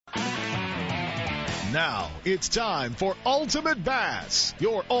Now it's time for Ultimate Bass,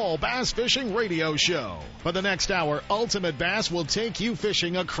 your all bass fishing radio show. For the next hour, Ultimate Bass will take you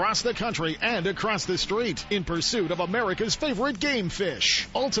fishing across the country and across the street in pursuit of America's favorite game fish.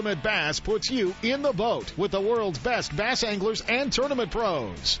 Ultimate Bass puts you in the boat with the world's best bass anglers and tournament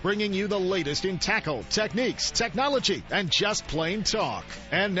pros, bringing you the latest in tackle, techniques, technology, and just plain talk.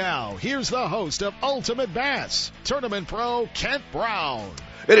 And now, here's the host of Ultimate Bass, tournament pro Kent Brown.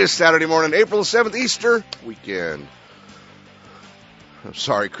 It is Saturday morning, April 7th, Easter weekend. I'm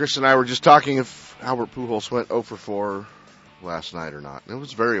sorry, Chris and I were just talking if Albert Pujols went 0 for 4 last night or not. And it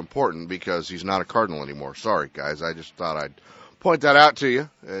was very important because he's not a Cardinal anymore. Sorry, guys. I just thought I'd point that out to you.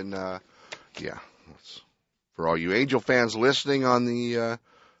 And, yeah, that's for all you Angel fans listening on the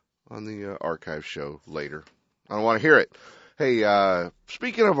archive show later. I don't want to hear it. Hey,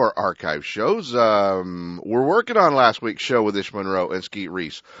 speaking of our archive shows, we're working on last week's show with Ish Monroe and Skeet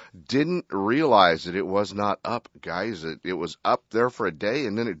Reese. Didn't realize that it was not up, guys. It was up there for a day,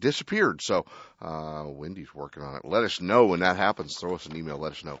 and then it disappeared. So Wendy's working on it. Let us know when that happens. Throw us an email.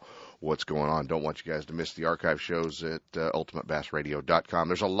 Let us know what's going on. Don't want you guys to miss the archive shows at ultimatebassradio.com.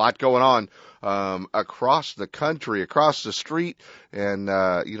 There's a lot going on across the country, across the street, and,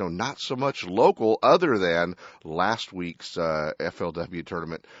 not so much local other than last week's FLW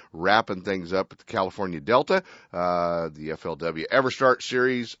tournament, wrapping things up at the California Delta. The FLW Everstart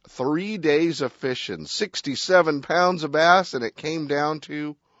Series, 3 days of fishing, 67 pounds of bass, and it came down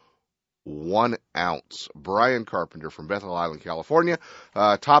to 1 ounce. Brian Carpenter from Bethel Island, California,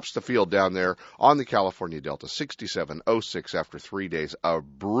 tops the field down there on the California Delta, 67.06 after 3 days. A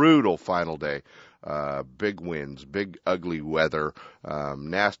brutal final day. Big winds, big ugly weather,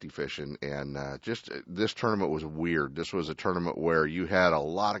 nasty fishing, and just this tournament was weird. This was a tournament where you had a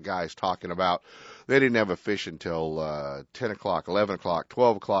lot of guys talking about they didn't have a fish until 10 o'clock, 11 o'clock,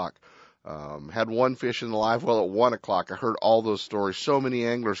 12 o'clock. Had one fish in the live well at 1 o'clock. I heard all those stories. So many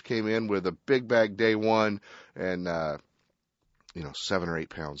anglers came in with a big bag day one and 7 or 8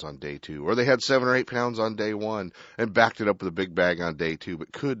 pounds on day two, or they had 7 or 8 pounds on day one and backed it up with a big bag on day two,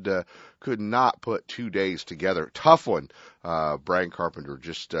 but could not put 2 days together. Tough one. Brian Carpenter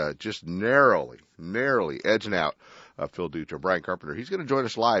just narrowly edging out Phil Dutra. Brian Carpenter, he's going to join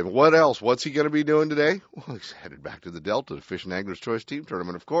us live. What else? What's he going to be doing today? Well, he's headed back to the Delta, the Fish and Anglers Choice Team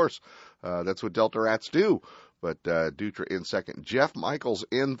Tournament, of course. That's what Delta Rats do. But Dutra in second. Jeff Michaels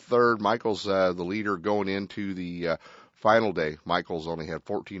in third. Michaels the leader going into the final day. Michaels only had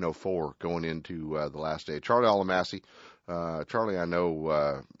 14.04 going into the last day. Charlie Alamassi. Charlie, I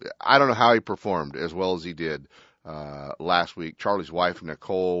don't know how he performed as well as he did last week. Charlie's wife,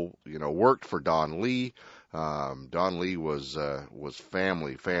 Nicole, worked for Don Lee. Don Lee was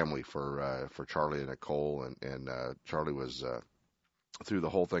family for Charlie and Nicole, and Charlie was through the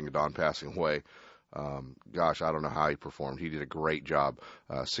whole thing of Don passing away. Gosh, I don't know how he performed. He did a great job.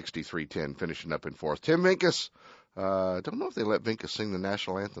 63-10, finishing up in fourth. Tim Vinkus. Don't know if they let Vinkus sing the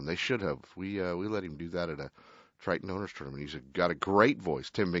national anthem. They should have. We let him do that at a Triton Owners Tournament. He's got a great voice.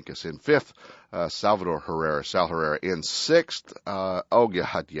 Tim Vinkus in fifth. Sal Herrera in sixth.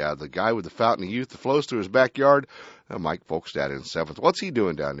 The guy with the fountain of youth that flows through his backyard. Mike Folkstad in seventh. What's he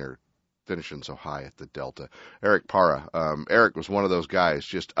doing down there, finishing so high at the Delta? Eric Parra. Eric was one of those guys,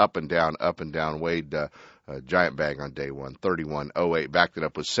 just up and down, weighed a giant bag on day one, 31.08, backed it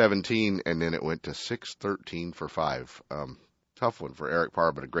up with 17, and then it went to 6.13 for 5. Tough one for Eric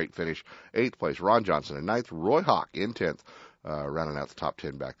Parra, but a great finish. Eighth place, Ron Johnson in ninth, Roy Hawk in 10th, rounding out the top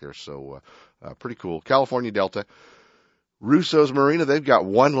 10 back there, so pretty cool. California Delta. Russo's Marina, they've got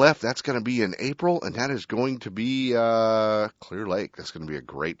one left. That's going to be in April, and that is going to be Clear Lake. That's going to be a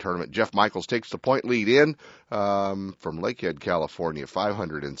great tournament. Jeff Michaels takes the point lead in from Lakehead, California,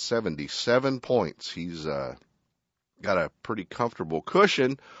 577 points. He's got a pretty comfortable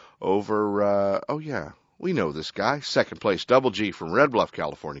cushion over, we know this guy. Second place, Double G from Red Bluff,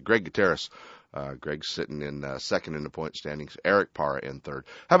 California, Greg Gutierrez. Greg's sitting in second in the point standings. Eric Parra in third.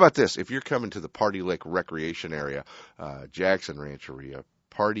 How about this? If you're coming to the Party Lake Recreation Area, Jackson Rancheria,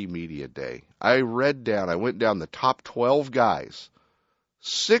 Party Media Day, I went down the top 12 guys.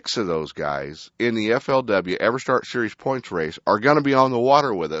 6 of those guys in the FLW Everstart Series points race are going to be on the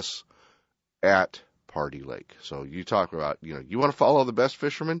water with us at Party Lake. So you talk about, you want to follow the best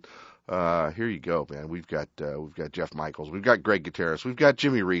fishermen? Here you go, man. We've got Jeff Michaels. We've got Greg Gutierrez. We've got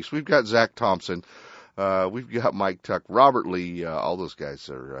Jimmy Reese. We've got Zach Thompson. We've got Mike Tuck, Robert Lee. All those guys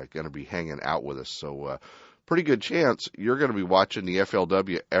are going to be hanging out with us. So, pretty good chance you're going to be watching the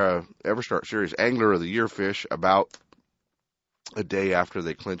FLW Everstart Series Angler of the Year fish about a day after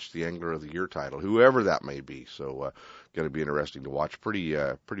they clinched the Angler of the Year title, whoever that may be. So going to be interesting to watch. Pretty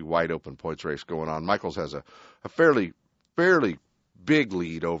wide open points race going on. Michaels has a fairly big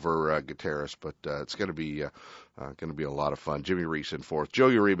lead over Gutierrez, but it's going to be a lot of fun. Jimmy Reese in fourth, Joe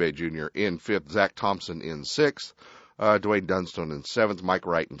Uribe Jr. in fifth, Zach Thompson in sixth, Dwayne Dunstone in seventh, Mike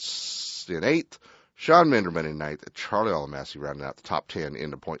Wright in eighth, Sean Minderman in ninth, Charlie Alamassi rounding out the top 10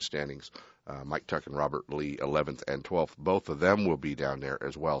 in the point standings. Mike Tuck and Robert Lee 11th and 12th. Both of them will be down there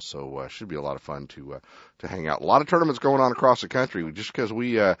as well, so should be a lot of fun to hang out. A lot of tournaments going on across the country. Just because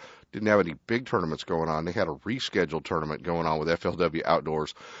we didn't have any big tournaments going on, they had a rescheduled tournament going on with FLW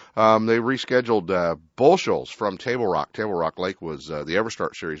Outdoors. They rescheduled bull shoals from Table Rock. Table Rock Lake was the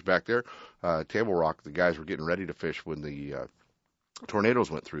Everstart Series back there. Table Rock, the guys were getting ready to fish when the tornadoes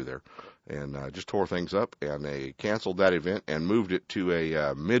went through there and just tore things up, and they canceled that event and moved it to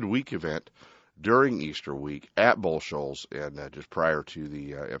a midweek event during Easter week at Bull Shoals, and just prior to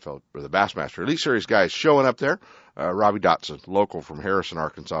the the Bassmaster Elite Series guys showing up there. Robbie Dotson, local from Harrison,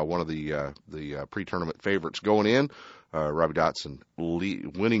 Arkansas, one of the pre-tournament favorites going in. Robbie Dotson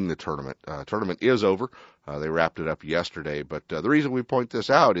winning the tournament. Tournament is over. They wrapped it up yesterday, but the reason we point this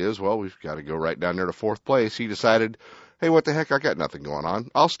out is, well, we've got to go right down there to fourth place. He decided, hey, what the heck, I got nothing going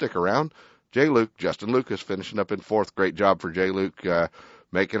on. I'll stick around. Jay Luke, Justin Lucas finishing up in fourth. Great job for Jay Luke,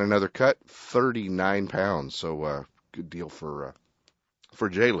 making another cut, 39 pounds. So good deal for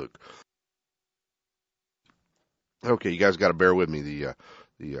Jay Luke. Okay, you guys got to bear with me.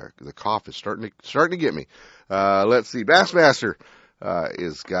 The cough is starting to get me. Let's see. Bassmaster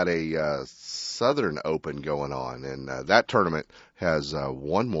is got a Southern Open going on, and that tournament has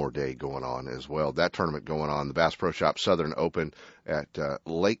one more day going on as well. That tournament going on, the Bass Pro Shop Southern Open at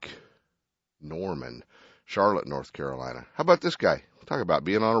Lake Norman, Charlotte, North Carolina. How about this guy? Talk about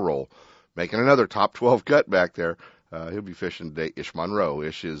being on a roll, making another top 12 cut back there. He'll be fishing today. Ish Monroe.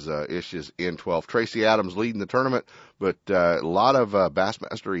 Ish is in 12. Tracy Adams leading the tournament, but a lot of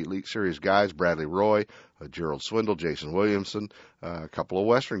Bassmaster Elite Series guys. Bradley Roy, Gerald Swindle, Jason Williamson, a couple of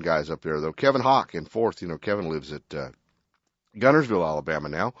Western guys up there, though. Kevin Hawk in fourth. You know, Kevin lives at Gunnersville, Alabama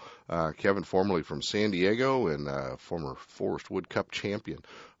now. Kevin, formerly from San Diego and former Forest Wood Cup champion.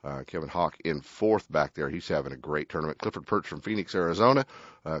 Kevin Hawk in fourth back there. He's having a great tournament. Clifford Perch from Phoenix, Arizona.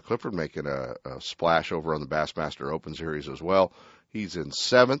 Clifford making a splash over on the Bassmaster Open Series as well. He's in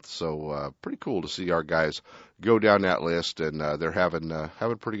seventh, so pretty cool to see our guys go down that list, and they're having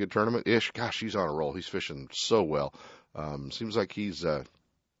a pretty good tournament. Ish, gosh, he's on a roll. He's fishing so well. Seems like he's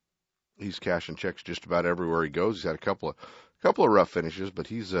cashing checks just about everywhere he goes. He's had a couple of rough finishes, but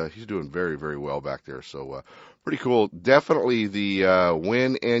he's doing very, very well back there. So pretty cool. Definitely the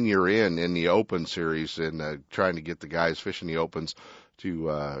win and you're in the Open Series, and trying to get the guys fishing the Opens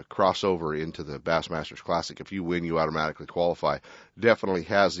to cross over into the Bassmasters Classic. If you win, you automatically qualify. Definitely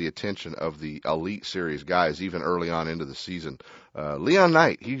has the attention of the Elite Series guys, even early on into the season. Leon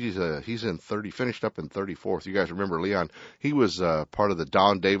Knight, he's in 30, finished up in 34th. You guys remember Leon? He was part of the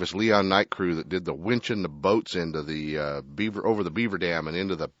Don Davis Leon Knight crew that did the winching the boats into the over the Beaver Dam and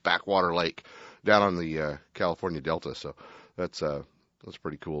into the backwater lake down on the California Delta. So that's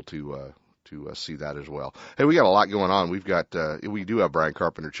pretty cool to see that as well. Hey, we got a lot going on. We do have Brian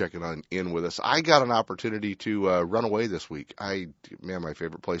Carpenter checking in with us. I got an opportunity to run away this week. My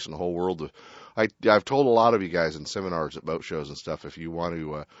favorite place in the whole world. I've told a lot of you guys in seminars at boat shows and stuff, if you want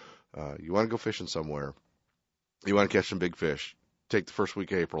to go fishing somewhere, you want to catch some big fish, take the first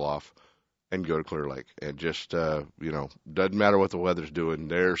week of April off and go to Clear Lake, and just doesn't matter what the weather's doing,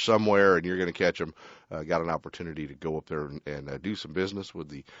 they're somewhere and you're going to catch them. Got an opportunity to go up there and do some business with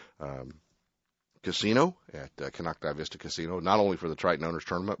the casino at Canocti Vista Casino, not only for the Triton Owners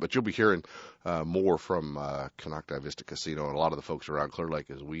Tournament, but you'll be hearing more from Canocti Vista Casino and a lot of the folks around Clear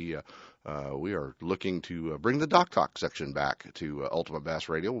Lake as we are looking to bring the Dock Talk section back to Ultimate Bass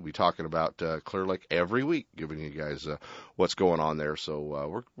Radio. We'll be talking about Clear Lake every week, giving you guys what's going on there.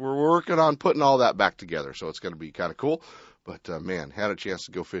 So we're working on putting all that back together, so it's going to be kind of cool. But, man, had a chance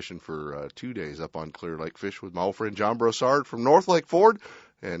to go fishing for 2 days up on Clear Lake. Fish with my old friend John Brossard from North Lake Ford.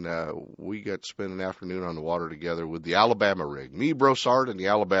 And we got to spend an afternoon on the water together with the Alabama rig. Me, Brossard, and the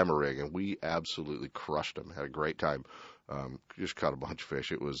Alabama rig. And we absolutely crushed them. Had a great time. Just caught a bunch of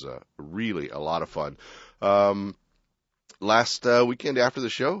fish. It was really a lot of fun. Last weekend after the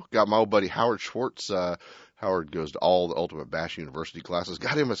show, got my old buddy Howard Schwartz. Howard goes to all the Ultimate Bass University classes.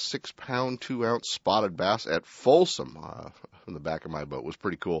 Got him a 6-pound, 2-ounce spotted bass at Folsom from the back of my boat. It was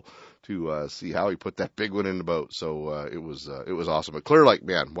pretty cool to see how he put that big one in the boat. So it was awesome. But Clear Lake,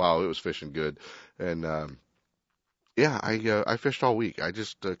 man, wow, it was fishing good. And I fished all week. I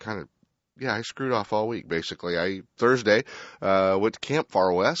just kind of I screwed off all week, basically. Thursday, went to Camp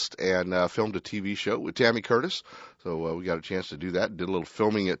Far West and filmed a TV show with Tammy Curtis. So we got a chance to do that. Did a little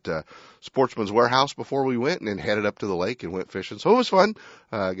filming at Sportsman's Warehouse before we went, and then headed up to the lake and went fishing. So it was fun.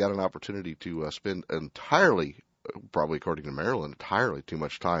 Got an opportunity to spend entirely, probably according to Maryland, entirely too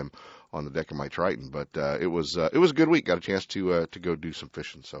much time on the deck of my Triton. But it was a good week. Got a chance to go do some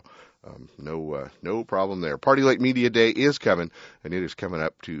fishing. So no problem there. Party Lake Media Day is coming, and it is coming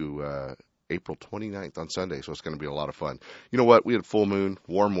up to April 29th on Sunday, so it's going to be a lot of fun. You know what? We had full moon,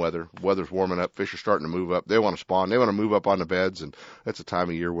 warm weather. Weather's warming up. Fish are starting to move up. They want to spawn. They want to move up on the beds, and that's a time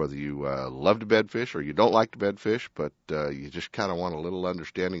of year whether you love to bed fish or you don't like to bed fish, but you just kind of want a little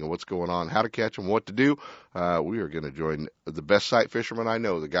understanding of what's going on, how to catch them, what to do. We are going to join the best sight fisherman I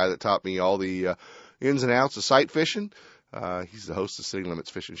know, the guy that taught me all the ins and outs of sight fishing. He's the host of City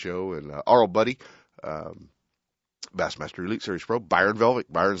Limits Fishing Show, and our old buddy, Bassmaster Elite Series Pro, Byron Velvick.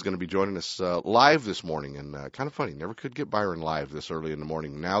 Byron's going to be joining us live this morning, and kind of funny. Never could get Byron live this early in the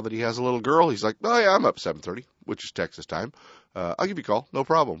morning. Now that he has a little girl, he's like, oh, yeah, I'm up 7:30, which is Texas time. I'll give you a call. No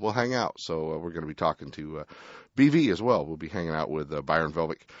problem. We'll hang out. So we're going to be talking to BV as well. We'll be hanging out with Byron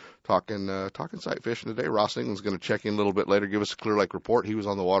Velvick, talking sight fishing today. Ross England's going to check in a little bit later, give us a Clear Lake report. He was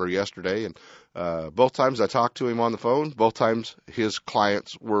on the water yesterday, and both times I talked to him on the phone, both times his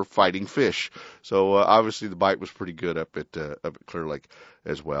clients were fighting fish. So obviously the bite was pretty good up at Clear Lake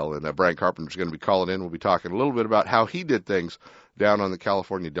as well. And Brian Carpenter's going to be calling in. We'll be talking a little bit about how he did things down on the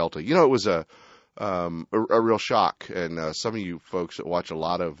California Delta. You know, it was a real shock, and some of you folks that watch a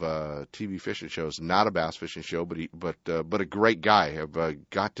lot of TV fishing shows, not a bass fishing show, but a great guy. Have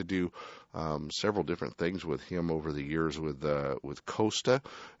got to do several different things with him over the years with Costa,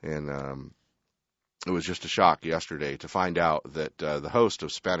 and it was just a shock yesterday to find out that the host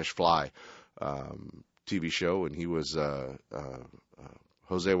of Spanish Fly TV show, and he was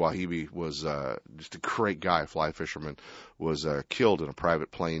Jose Wahibi, was just a great guy, fly fisherman, was killed in a private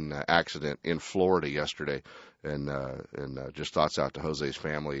plane accident in Florida yesterday. And just thoughts out to Jose's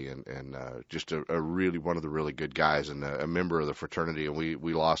family, and just a really one of the really good guys, and a member of the fraternity. And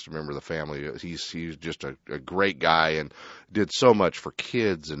we lost a member of the family. He's just a great guy, and did so much for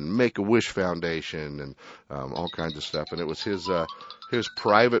kids and Make-A-Wish Foundation and all kinds of stuff. And it was his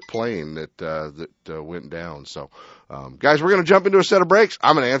private plane that went down. So, guys, we're going to jump into a set of breaks.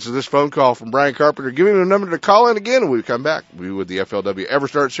 I'm going to answer this phone call from Brian Carpenter. Give him a number to call in again, and when we come back, we'll be with the FLW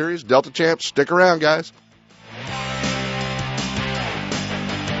EverStart Series, Delta Champs. Stick around, guys.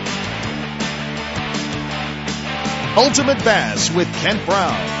 Ultimate Bass with Kent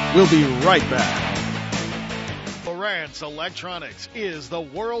Brown. We'll be right back. Lowrance Electronics is the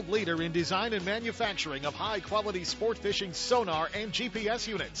world leader in design and manufacturing of high-quality sport fishing sonar and GPS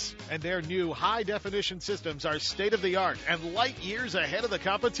units. And their new high-definition systems are state-of-the-art and light years ahead of the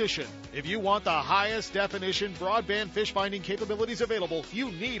competition. If you want the highest definition broadband fish finding capabilities available, you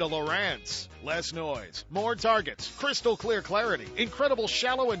need a Lowrance. Less noise, more targets, crystal clear clarity, incredible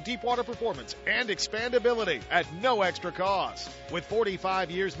shallow and deep water performance, and expandability at no extra cost. With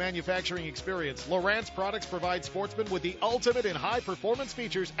 45 years manufacturing experience, Lowrance products provide sportsmen with the ultimate in high-performance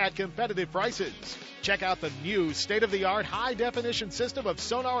features at competitive prices. Check out the new state-of-the-art high-definition system of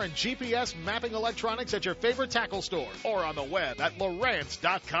sonar and GPS mapping electronics at your favorite tackle store or on the web at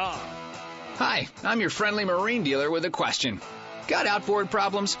Lowrance.com. Hi, I'm your friendly marine dealer with a question. Got outboard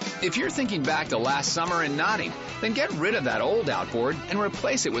problems? If you're thinking back to last summer and nodding, then get rid of that old outboard and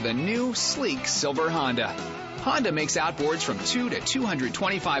replace it with a new, sleek silver Honda. Honda makes outboards from 2 to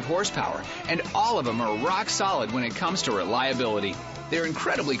 225 horsepower, and all of them are rock solid when it comes to reliability. They're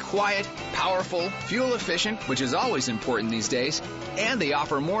incredibly quiet, powerful, fuel efficient, which is always important these days, and they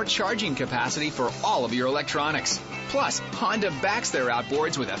offer more charging capacity for all of your electronics. Plus, Honda backs their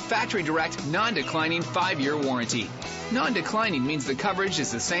outboards with a factory-direct, non-declining 5-year warranty. Non-declining means the coverage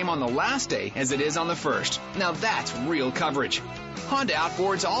is the same on the last day as it is on the first. Now that's real coverage. Honda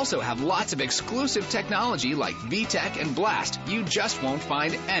outboards also have lots of exclusive technology like VTEC and Blast you just won't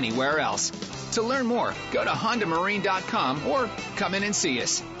find anywhere else. To learn more, go to HondaMarine.com or come in and see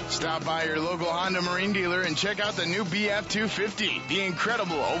us. Stop by your local Honda Marine dealer and check out the new BF250, the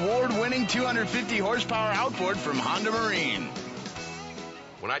incredible award-winning 250 horsepower outboard from Honda Marine.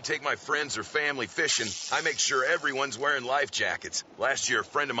 When I take my friends or family fishing, I make sure everyone's wearing life jackets. Last year, a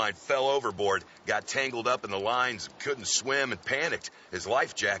friend of mine fell overboard, got tangled up in the lines, couldn't swim, and panicked. His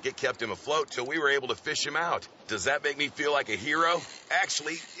life jacket kept him afloat till we were able to fish him out. Does that make me feel like a hero?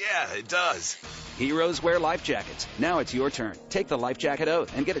 Actually, yeah, it does. Heroes wear life jackets. Now it's your turn. Take the life jacket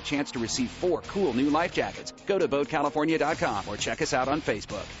oath and get a chance to receive 4 cool new life jackets. Go to BoatCalifornia.com or check us out on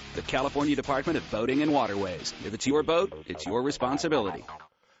Facebook. The California Department of Boating and Waterways. If it's your boat, it's your responsibility.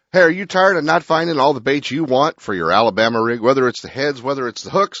 Hey, are you tired of not finding all the baits you want for your Alabama rig? Whether it's the heads, whether it's the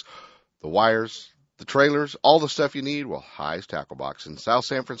hooks, the wires, the trailers, all the stuff you need? Well, High's Tackle Box in South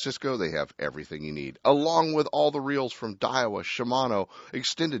San Francisco, they have everything you need, along with all the reels from Daiwa, Shimano,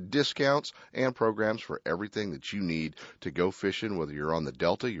 extended discounts, and programs for everything that you need to go fishing, whether you're on the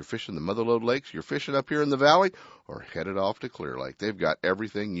Delta, you're fishing the Motherlode Lakes, you're fishing up here in the valley, or headed off to Clear Lake. They've got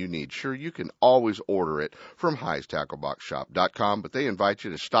everything you need. Sure, you can always order it from High'sTackleBoxShop.com, but they invite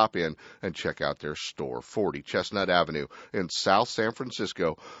you to stop in and check out their store, 40 Chestnut Avenue in South San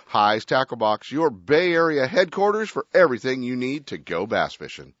Francisco. High's Tackle Box, your Bay Area headquarters for everything you need to go bass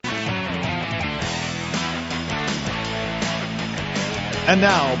fishing. And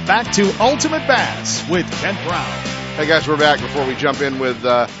now, back to Ultimate Bass with Kent Brown. Hey guys, we're back. Before we jump in with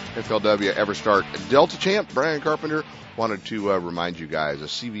FLW EverStart Delta Champ, Brian Carpenter wanted to remind you guys a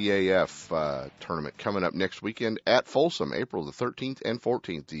CBAF tournament coming up next weekend at Folsom, April the 13th and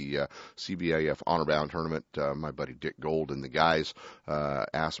 14th. The CBAF Honor Bound tournament. My buddy Dick Gold and the guys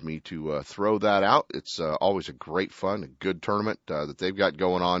asked me to throw that out. It's always a great fun, a good tournament that they've got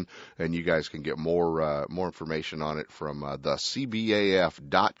going on, and you guys can get more information on it from the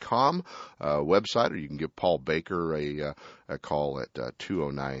CBAF.com website, or you can give Paul Baker a call at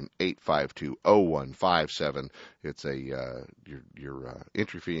 209-852-0157. It's your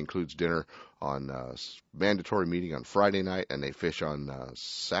entry fee includes dinner on mandatory meeting on Friday night, and they fish on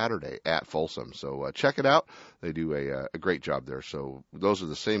Saturday at Folsom. So check it out. They do a great job there. So those are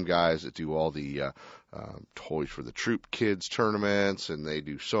the same guys that do all the Toys for the Troop Kids tournaments, and they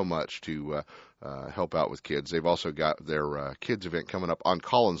do so much to help out with kids. They've also got their kids event coming up on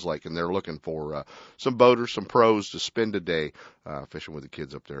Collins Lake, and they're looking for some boaters, some pros to spend a day fishing with the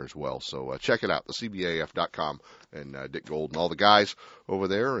kids up there as well. So check it out, thecbaf.com, and Dick Gold and all the guys over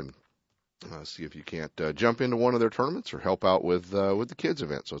there, and see if you can't jump into one of their tournaments or help out with the kids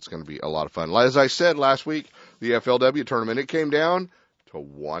event. So it's going to be a lot of fun. As I said last week, the FLW tournament, it came down to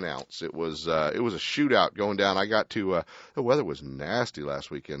 1 ounce. It was a shootout going down. I got to the weather was nasty last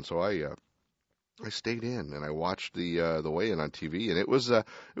weekend, so I stayed in and I watched the weigh-in on TV, and it was a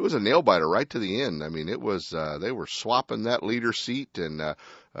nail biter right to the end. I mean, it was they were swapping that leader seat, and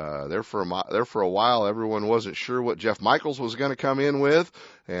there for a while everyone wasn't sure what Jeff Michaels was going to come in with,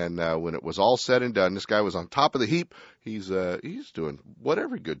 and when it was all said and done, this guy was on top of the heap. He's doing what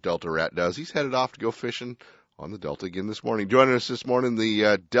every good Delta rat does. He's headed off to go fishing on the Delta again this morning. Joining us this morning,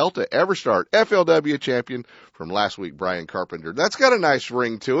 the Delta EverStart FLW champion from last week, Brian Carpenter. That's got a nice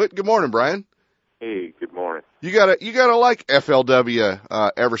ring to it. Good morning, Brian. Hey, good morning. You gotta like FLW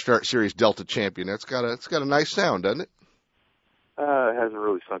EverStart Series Delta Champion. It's got a nice sound, doesn't it? It hasn't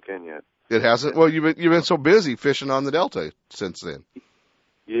really sunk in yet. It hasn't. Well, you've been so busy fishing on the Delta since then.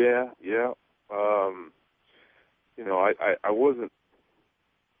 Yeah. I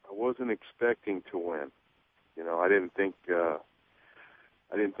wasn't expecting to win. I didn't think I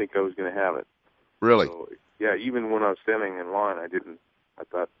was going to have it. Really? So, yeah. Even when I was standing in line, I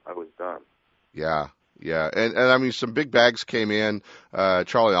thought I was done. Yeah. And I mean, some big bags came in.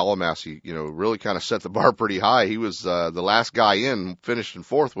 Charlie Alamassey, really kind of set the bar pretty high. He was the last guy in, finished in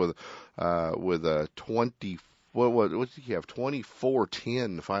fourth with a 20. What did he have?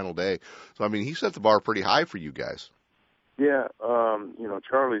 24-10 the final day. So I mean, he set the bar pretty high for you guys. Yeah.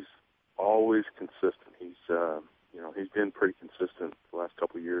 Charlie's always consistent. He's been pretty consistent the last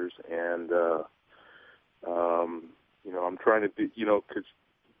couple of years, and I'm trying to do, because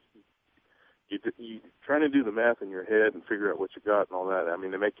you trying to do the math in your head and figure out what you got and all that. I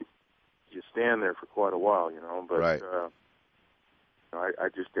mean, they make you stand there for quite a while, but right. I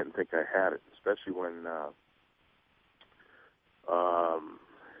just didn't think I had it, especially when I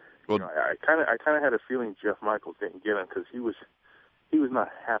kind of had a feeling Jeff Michaels didn't get him because he was not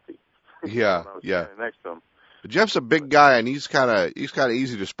happy. Yeah, when I was yeah. standing next to him. But Jeff's a big guy, and he's kind of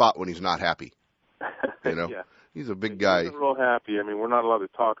easy to spot when he's not happy. Yeah. He's a big guy. He wasn't real happy. I mean, we're not allowed to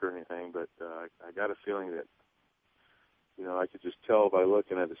talk or anything, but I got a feeling that, I could just tell by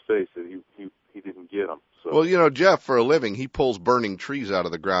looking at his face that he didn't get him. So. Well, Jeff, for a living, he pulls burning trees out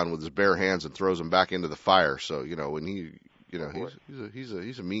of the ground with his bare hands and throws them back into the fire. So, when he,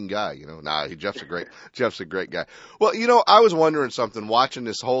 he's a mean guy. Jeff's a great guy. Well, I was wondering something watching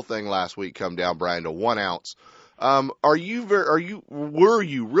this whole thing last week come down, Brian, to 1 ounce. Were you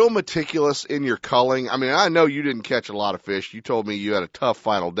real meticulous in your culling? I mean, I know you didn't catch a lot of fish. You told me you had a tough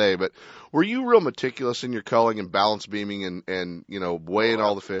final day, but were you real meticulous in your culling and balance beaming and weighing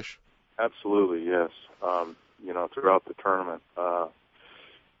all the fish? Absolutely, yes. Throughout the tournament,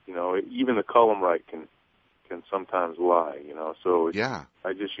 even the culling right can sometimes lie, so yeah.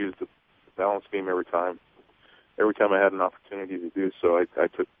 I just use the balance beam every time every time I had an opportunity to do so, I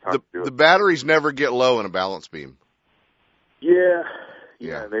took time to do it. The batteries never get low in a balance beam. Yeah,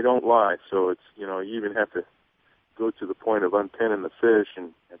 Yeah. they don't lie. So it's, you even have to go to the point of unpinning the fish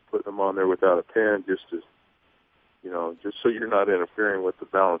and putting them on there without a pin just to, just so you're not interfering with the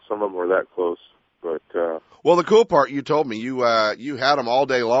balance. Some of them are that close, but well, the cool part, you told me you had them all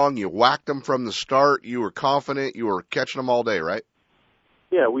day long. You whacked them from the start. You were confident. You were catching them all day, right?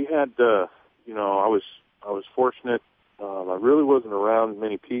 Yeah, we had. I was fortunate. I really wasn't around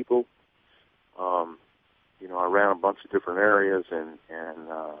many people. I ran a bunch of different areas, and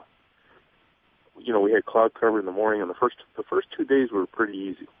we had cloud cover in the morning. And the first 2 days were pretty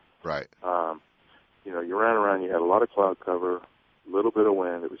easy. Right. You ran around. You had a lot of cloud cover, a little bit of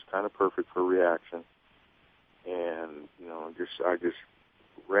wind. It was kind of perfect for reaction. And I just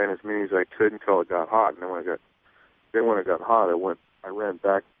ran as many as I could until it got hot. And then when it got hot, I ran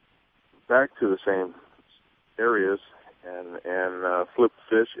back to the same areas and flipped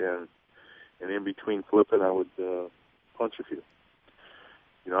fish, and in between flipping, I would punch a few.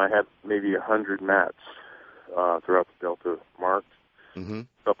 I had maybe 100 mats throughout the Delta marked. Mm-hmm. A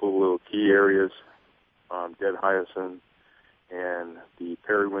couple of little key areas, dead hyacinth and the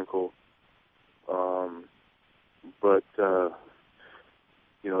periwinkle. But that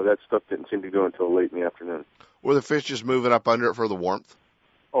stuff didn't seem to go until late in the afternoon. Were the fish just moving up under it for the warmth?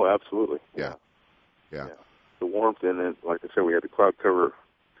 Oh, absolutely. Yeah. The warmth, and then, like I said, we had the cloud cover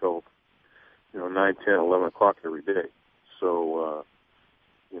till 9, 10, 11 o'clock every day. So,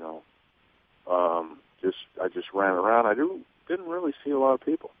 I just ran around. I didn't really see a lot of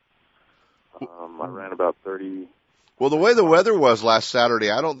people. I ran about 30. Well, the way the weather was last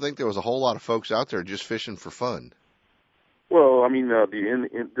Saturday, I don't think there was a whole lot of folks out there just fishing for fun. Well, I mean, during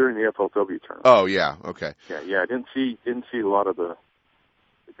the FLW tournament. Oh, yeah, okay. Yeah. I didn't see a lot of the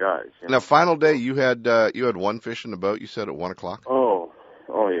guys. Now, final day, you had one fish in the boat. You said at 1 o'clock. Oh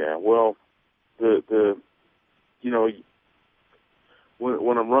yeah. Well,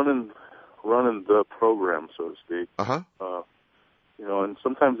 when I'm running the program, so to speak. And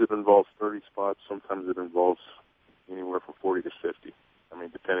sometimes it involves 30 spots. Sometimes it involves anywhere from 40 to 50. I mean,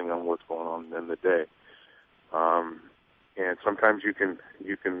 depending on what's going on in the day. And sometimes you can,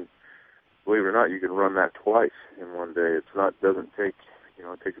 believe it or not, you can run that twice in one day. Doesn't take,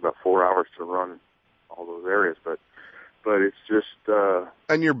 it takes about 4 hours to run all those areas, but it's just.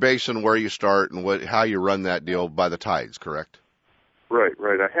 And you're basing where you start and how you run that deal by the tides, correct? Right.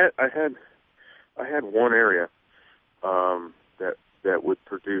 I had one area, that would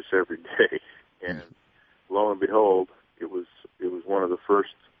produce every day, and lo and behold, it was one of the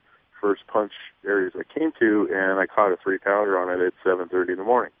first punch areas I came to, and I caught a 3-pounder on it at 7:30 in the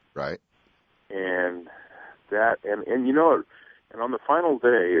morning. Right. And that, and on the final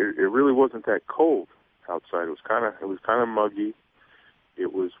day, it really wasn't that cold outside. It was kind of muggy.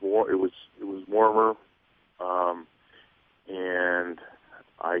 It was warmer, and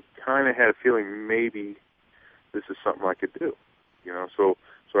I kind of had a feeling maybe this is something I could do. So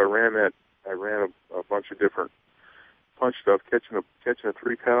I ran a bunch of different punch stuff, catching a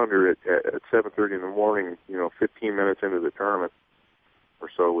 3-pounder at 7:30 in the morning, 15 minutes into the tournament or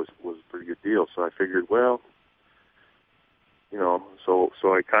so was a pretty good deal. So I figured, well, so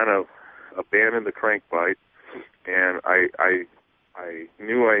I kind of abandoned the crankbite, and I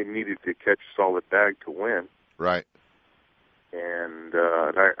knew I needed to catch a solid bag to win. Right. And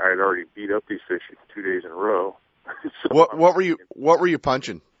I'd already beat up these fish 2 days in a row. So what were you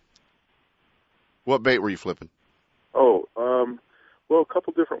punching? What bait were you flipping? Well, a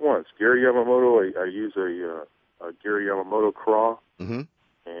couple different ones. Gary Yamamoto, I use a Gary Yamamoto craw, and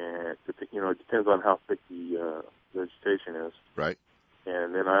it depends on how thick the vegetation is. Right.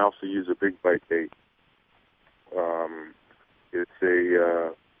 And then I also use a big bite bait.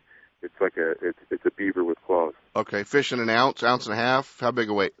 It's a beaver with claws. Okay, fishing an ounce and a half. How big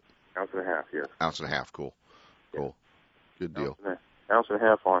a weight? Ounce and a half, yes. Ounce and a half, cool. Good deal. Ounce and a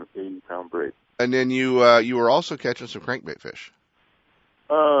half on 80-pound braid. And then you were also catching some crankbait fish.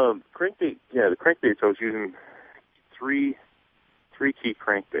 Crankbait, yeah, the crankbaits, I was using three key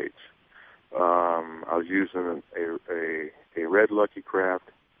crankbaits. I was using a red Lucky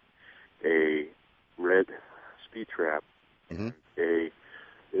Craft, a red Speed Trap, and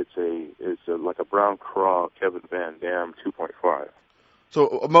it's like a brown craw Kevin Van Dam 2.5.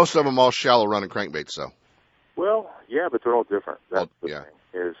 So most of them all shallow running crankbaits, though. Well, yeah, but they're all different. That's the yeah. thing.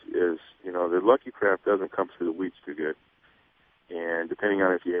 Is the Lucky Craft doesn't come through the weeds too good, and depending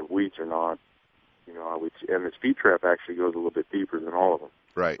on if you have weeds or not, and the Speed Trap actually goes a little bit deeper than all of them.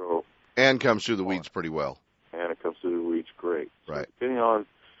 Right. So, and comes through the weeds pretty well. And it comes through the weeds great. Right. So depending on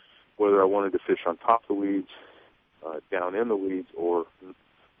whether I wanted to fish on top of the weeds, down in the weeds or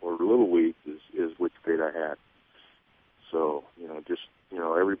little weeds is which bait I had. So,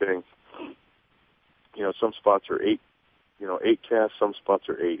 everything, some spots are 8 casts, some spots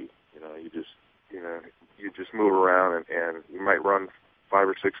are 80. You just move around and you might run 5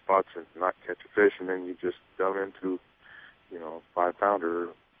 or 6 spots and not catch a fish, and then you just dump into, 5-pounder,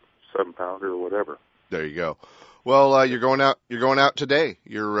 7-pounder, or whatever. There you go. Well, you're going out today.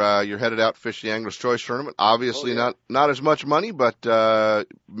 You're headed out to fish the Angler's Choice Tournament. Obviously, not as much money, but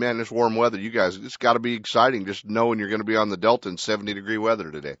man, this warm weather, you guys, it's got to be exciting just knowing you're going to be on the Delta in 70-degree weather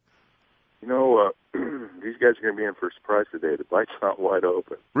today. These guys are going to be in for a surprise today. The bite's not wide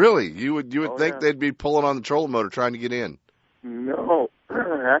open. Really? You would think they'd be pulling on the trolling motor trying to get in. No,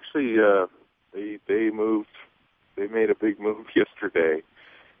 actually, they moved. They made a big move yesterday,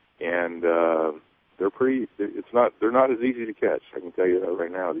 and they're not as easy to catch. I can tell you that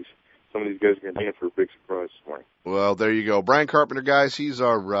right now. Some of these guys are going to be in for a big surprise this morning. Well, there you go. Brian Carpenter, guys, he's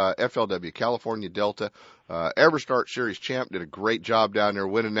our FLW California Delta EverStart Series champ. Did a great job down there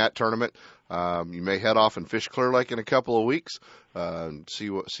winning that tournament. You may head off and fish Clear Lake in a couple of weeks and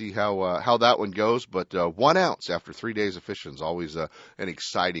see how that one goes. But 1 ounce after 3 days of fishing is always an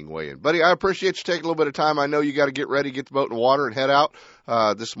exciting weigh-in. Buddy, I appreciate you taking a little bit of time. I know you got to get ready, get the boat in the water, and head out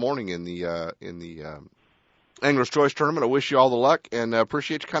this morning in the Angler's Choice Tournament. I wish you all the luck and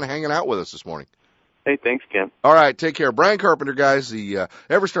appreciate you kind of hanging out with us this morning. Hey, thanks, Ken. All right, take care. Brian Carpenter, guys, the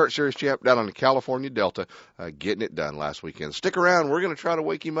EverStart Series champ down on the California Delta, getting it done last weekend. Stick around. We're going to try to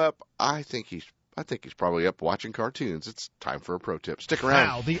wake him up. I think he's probably up watching cartoons. It's time for a pro tip. Stick around.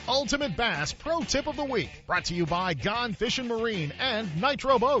 Now, the Ultimate Bass Pro Tip of the Week, brought to you by Gone Fishing Marine and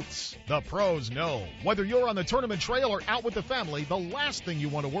Nitro Boats. The pros know. Whether you're on the tournament trail or out with the family, the last thing you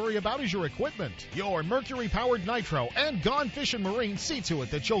want to worry about is your equipment. Your Mercury-powered Nitro and Gone Fishing Marine see to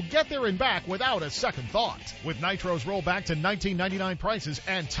it that you'll get there and back without a second thought. With Nitros roll back to $19.99 prices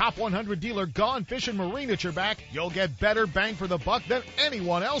and top 100 dealer Gone Fishing Marine at your back, you'll get better bang for the buck than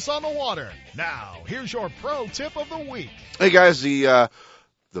anyone else on the water. Now, here's your pro tip of the week. Hey, guys, the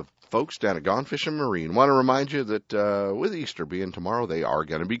folks down at Gone Fishing Marine want to remind you that with Easter being tomorrow, they are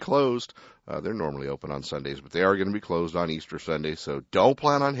going to be closed. They're normally open on Sundays, but they are going to be closed on Easter Sunday. So don't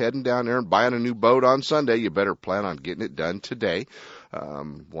plan on heading down there and buying a new boat on Sunday. You better plan on getting it done today.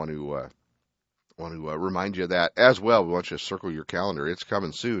 Want to remind you of that as well. We want you to circle your calendar. It's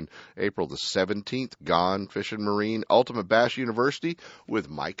coming soon. April the 17th, Gone Fishing Marine Ultimate Bass University with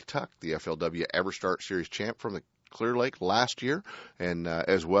Mike Tuck, the FLW EverStart Series champ from the Clear Lake last year, and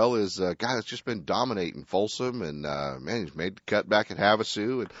as well as a guy that's just been dominating Folsom, and man, he's made the cut back at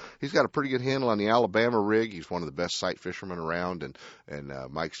Havasu, and he's got a pretty good handle on the Alabama rig. He's one of the best sight fishermen around, and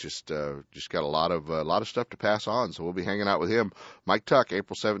Mike's just got a lot of stuff to pass on. So we'll be hanging out with him. Mike Tuck,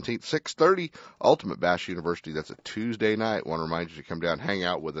 April 17th, 6:30, Ultimate Bass University. That's a Tuesday night. Want to remind you to come down and hang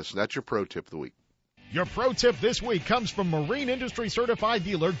out with us. And that's your pro tip of the week. Your pro tip this week comes from Marine Industry Certified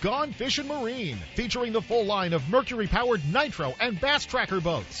dealer Gone Fishing Marine, featuring the full line of Mercury-powered Nitro and Bass Tracker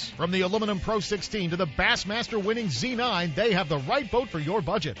boats. From the Aluminum Pro 16 to the Bassmaster winning Z9, they have the right boat for your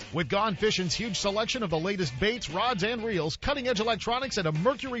budget. With Gone Fishing's huge selection of the latest baits, rods, and reels, cutting-edge electronics, and a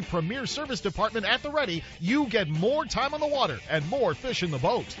Mercury Premier Service Department at the ready, you get more time on the water and more fish in the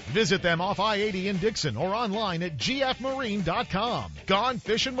boat. Visit them off I-80 in Dixon or online at gfmarine.com. Gone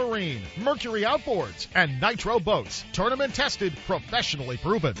Fishing Marine, Mercury Outboards, and Nitro Boats. Tournament tested, professionally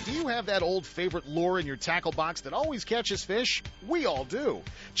proven. Do you have that old favorite lure in your tackle box that always catches fish? We all do.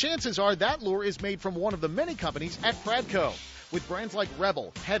 Chances are that lure is made from one of the many companies at Pradco. With brands like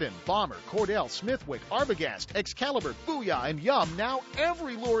Rebel, Hedon, Bomber, Cordell, Smithwick, Arbogast, Excalibur, Booyah, and Yum, now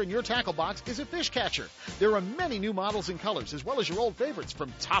every lure in your tackle box is a fish catcher. There are many new models and colors, as well as your old favorites,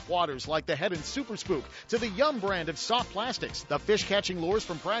 from top waters like the Hedon Super Spook to the Yum brand of soft plastics. The fish-catching lures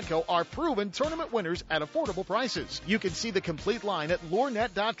from Pradco are proven tournament winners at affordable prices. You can see the complete line at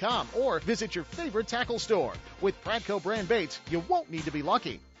lurenet.com or visit your favorite tackle store. With Pradco brand baits, you won't need to be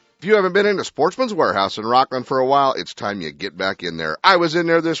lucky. If you haven't been into Sportsman's Warehouse in Rockland for a while, it's time you get back in there. I was in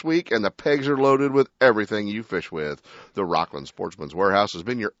there this week, and the pegs are loaded with everything you fish with. The Rockland Sportsman's Warehouse has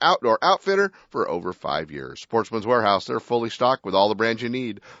been your outdoor outfitter for over 5 years. Sportsman's Warehouse, they're fully stocked with all the brands you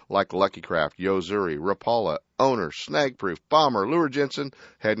need, like Lucky Craft, Yo-Zuri, Rapala, Owner, Snagproof, Bomber, Lure Jensen,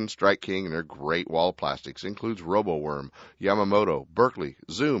 Hedon, Strike King, and their great wall of plastics includes RoboWorm, Yamamoto, Berkeley,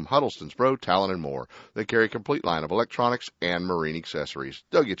 Zoom, Huddleston's Pro, Talon, and more. They carry a complete line of electronics and marine accessories.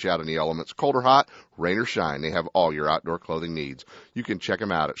 They'll get you out in the elements, cold or hot, rain or shine. They have all your outdoor clothing needs. You can check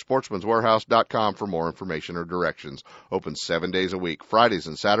them out at sportsmanswarehouse.com for more information or directions. Open 7 days a week, Fridays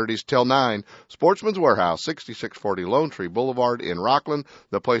and Saturdays till 9. Sportsman's Warehouse, 6640 Lone Tree Boulevard in Rockland,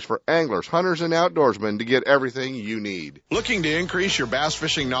 the place for anglers, hunters, and outdoorsmen to get everything everything you need. Looking to increase your bass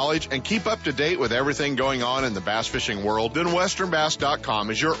fishing knowledge and keep up to date with everything going on in the bass fishing world? Then westernbass.com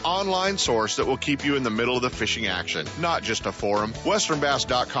is your online source that will keep you in the middle of the fishing action, not just a forum.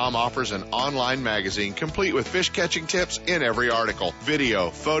 westernbass.com offers an online magazine complete with fish catching tips in every article, video,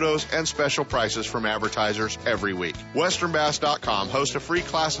 photos, and special prices from advertisers every week. westernbass.com hosts a free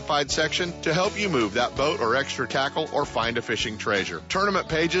classified section to help you move that boat or extra tackle or find a fishing treasure. Tournament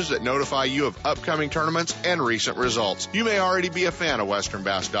pages that notify you of upcoming tournaments and recent results. You may already be a fan of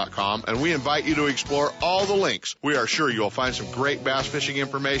westernbass.com, and we invite you to explore all the links. We are sure you'll find some great bass fishing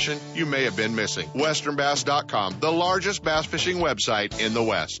information you may have been missing. westernbass.com, the largest bass fishing website in the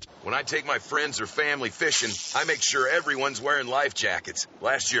West. When I take my friends or family fishing, I make sure everyone's wearing life jackets.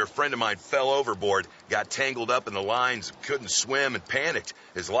 Last year, a friend of mine fell overboard, got tangled up in the lines, couldn't swim, and panicked.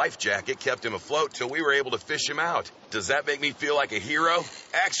 His life jacket kept him afloat till we were able to fish him out. Does that make me feel like a hero?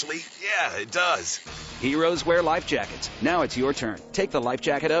 Actually, yeah, it does. Heroes wear life jackets. Now it's your turn. Take the life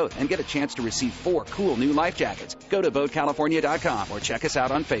jacket oath and get a chance to receive 4 cool new life jackets. Go to BoatCalifornia.com or check us out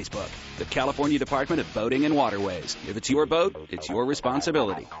on Facebook. The California Department of Boating and Waterways. If it's your boat, it's your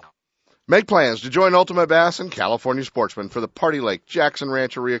responsibility. Make plans to join Ultimate Bass and California Sportsman for the Party Lake Jackson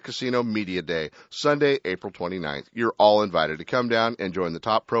Rancheria Casino Media Day, Sunday, April 29th. You're all invited to come down and join the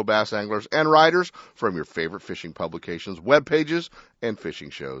top pro bass anglers and riders from your favorite fishing publications, web pages, and fishing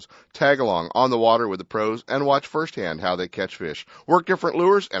shows. Tag along on the water with the pros and watch firsthand how they catch fish, work different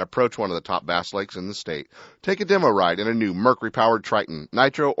lures, and approach one of the top bass lakes in the state. Take a demo ride in a new Mercury-powered Triton,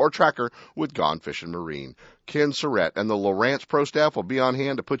 Nitro, or Tracker with Gone Fishing Marine. Ken Surratt and the Lowrance Pro staff will be on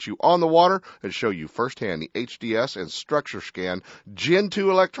hand to put you on the water and show you firsthand the HDS and Structure Scan Gen 2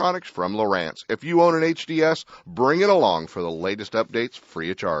 electronics from Lowrance. If you own an HDS, bring it along for the latest updates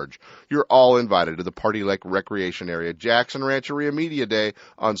free of charge. You're all invited to the Party Lake Recreation Area Jackson Rancheria Media Day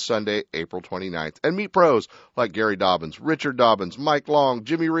on Sunday, April 29th. And meet pros like Gary Dobbins, Richard Dobbins, Mike Long,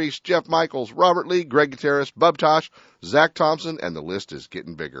 Jimmy Reese, Jeff Michaels, Robert Lee, Greg Gutierrez, Bub Tosh, Zach Thompson, and the list is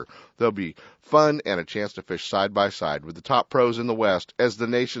getting bigger. There'll be fun and a chance to fish side by side with the top pros in the West as the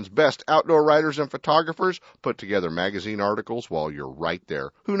nation's best outdoor writers and photographers put together magazine articles while you're right there.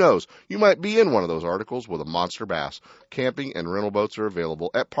 Who knows? You might be in one of those articles with a monster bass. Camping and rental boats are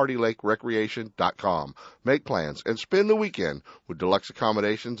available at PartyLakeRecreation.com. Make plans and spend the weekend with deluxe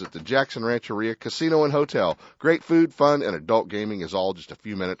accommodations at the Jackson Rancheria Casino and Hotel. Great food, fun, and adult gaming is all just a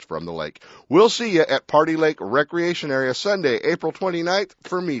few minutes from the lake. We'll see you at Party Lake Recreation Area Sunday, April 29th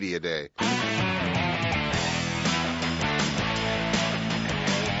for Media Day.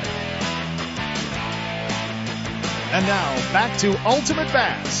 And now, back to Ultimate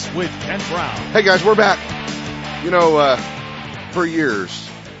Bass with Kent Brown. Hey guys, we're back. You know, for years,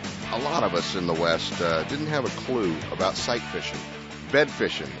 a lot of us in the West didn't have a clue about sight fishing, bed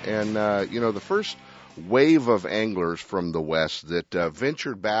fishing. And, the first wave of anglers from the West that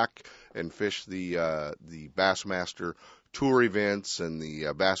ventured back and fished the Bassmaster Tour events and the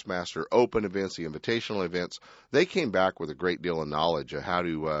Bassmaster Open events, the invitational events, they came back with a great deal of knowledge of how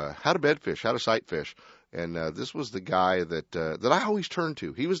to bed fish, how to sight fish. And this was the guy that I always turned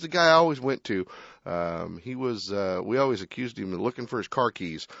to. He was the guy I always went to. We always accused him of looking for his car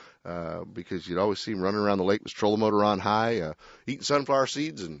keys because you'd always see him running around the lake with trolling motor on high, eating sunflower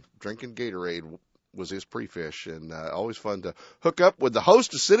seeds and drinking Gatorade was his pre-fish. And always fun to hook up with the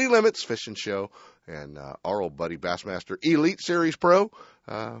host of City Limits Fishing Show and our old buddy Bassmaster Elite Series Pro,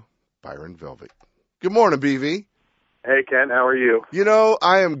 Byron Velvick. Good morning, BV. Hey, Ken, how are you? You know,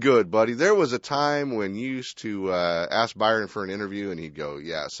 I am good, buddy. There was a time when you used to ask Byron for an interview, and he'd go,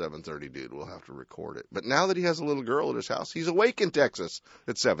 yeah, 7:30, dude, we'll have to record it. But now that he has a little girl at his house, he's awake in Texas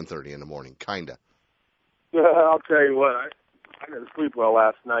at 7:30 in the morning, kind of. Yeah, I'll tell you what, I didn't sleep well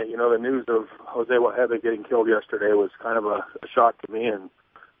last night. You know, the news of Jose Wajeda getting killed yesterday was kind of a shock to me, and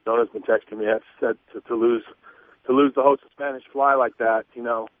Nona's been texting me. I said to lose the host of Spanish Fly like that, you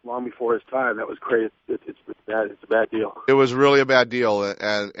know, long before his time, that was crazy. It's bad. It's a bad deal. It was really a bad deal,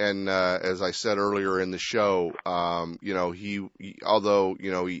 and as I said earlier in the show, he although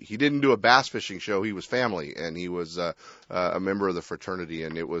he didn't do a bass fishing show, he was family, and he was a member of the fraternity,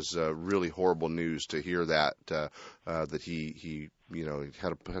 and it was really horrible news to hear that he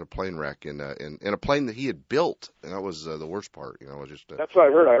had a plane wreck in a plane that he had built, and that was the worst part. It was just that's what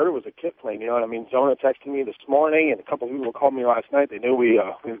I heard. I heard it was a kit plane. You know what I mean? Zona texted me this morning, and a couple of people called me last night. They knew we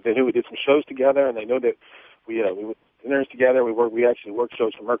did some shows together, and they knew that we went dinners together. We actually worked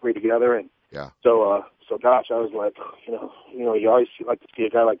shows for Mercury together, and yeah. So gosh, I was like, you always like to see a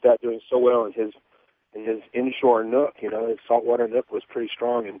guy like that doing so well in his inshore nook. His saltwater nook was pretty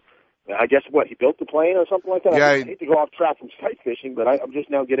strong, and I guess he built the plane or something like that? Yeah, I hate to go off track from sight fishing, but I'm just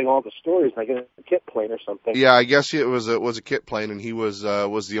now getting all the stories, and I get a kit plane or something. Yeah, I guess it was a kit plane, and he was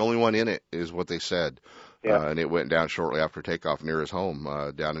the only one in it, is what they said. Yeah. And it went down shortly after takeoff near his home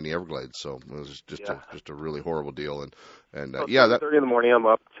down in the Everglades. So it was just a really horrible deal. And yeah, that 30 in the morning, I'm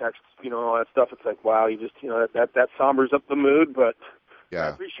up, text, all that stuff. It's like, wow, you just that sombers up the mood. But yeah, I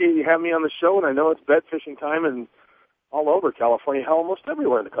appreciate you having me on the show, and I know it's bed fishing time and all over California, hell, almost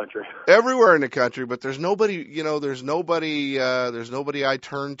everywhere in the country. Everywhere in the country, but there's nobody I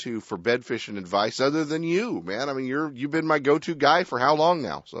turn to for bed fishing advice other than you, man. I mean, you've been my go-to guy for how long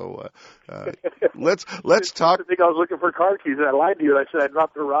now? So let's talk. I think I was looking for car keys, and I lied to you. I said I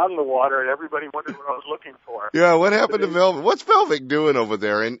dropped a rod in the water, and everybody wondered what I was looking for. Yeah, what happened to Velvick? What's Velvick doing over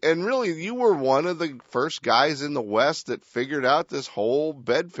there? And really, you were one of the first guys in the West that figured out this whole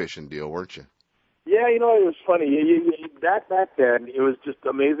bed fishing deal, weren't you? Yeah, it was funny. Back then, it was just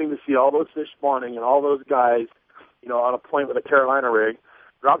amazing to see all those fish spawning and all those guys, on a point with a Carolina rig.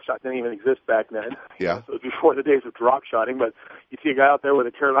 Drop shot didn't even exist back then. Yeah. So it was before the days of drop shotting, but you see a guy out there with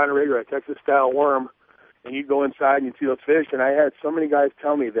a Carolina rig or a Texas-style worm, and you go inside and you see those fish, and I had so many guys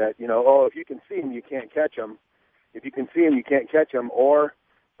tell me that, if you can see them, you can't catch them. If you can see them, you can't catch them, or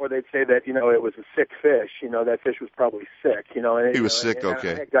they'd say that, it was a sick fish, that fish was probably sick, and he was sick, and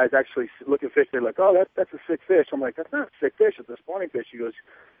okay. I had guys actually look at fish, they're like, oh, that's a sick fish. I'm like, that's not a sick fish, it's a spawning fish. He goes,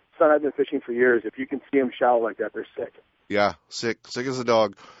 son, I've been fishing for years. If you can see them shallow like that, they're sick. Yeah, sick as a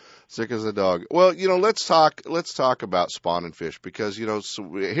dog. Sick as a dog. Well, let's talk about spawning fish because, so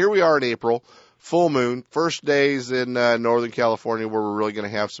here we are in April, full moon, first days in Northern California where we're really going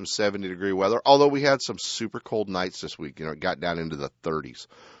to have some 70-degree weather, although we had some super cold nights this week. It got down into the 30s.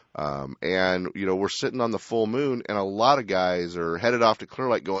 And we're sitting on the full moon, and a lot of guys are headed off to Clear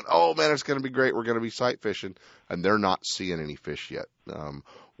Lake going, oh, man, it's going to be great. We're going to be sight fishing, and they're not seeing any fish yet.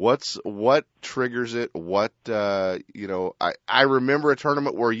 What triggers it? I remember a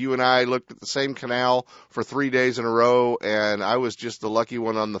tournament where you and I looked at the same canal for 3 days in a row, and I was just the lucky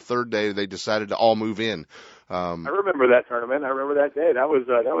one on the third day. They decided to all move in. I remember that tournament. I remember that day. That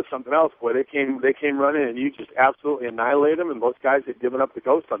was something else. Boy, they came running, and you just absolutely annihilated them, and most guys had given up the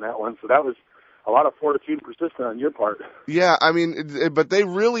ghost on that one. So that was a lot of fortitude and persistence on your part. Yeah, I mean, but they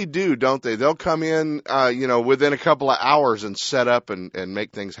really do, don't they? They'll come in, within a couple of hours and set up and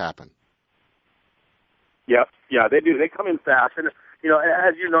make things happen. Yeah, they do. They come in fast. And, as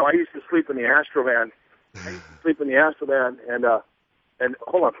you know, I used to sleep in the Astrovan. And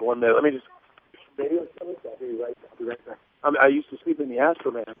hold on for 1 minute. Let me just... I'll be right back. I used to sleep in the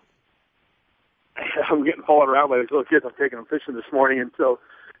Astrovan. I'm getting followed around by these little kids. I'm taking them fishing this morning, and so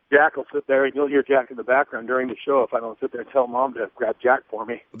Jack will sit there, and you'll hear Jack in the background during the show if I don't sit there and tell Mom to grab Jack for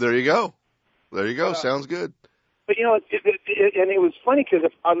me. There you go. Sounds good. But, it was funny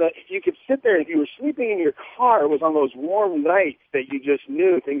because you could sit there, if you were sleeping in your car, it was on those warm nights that you just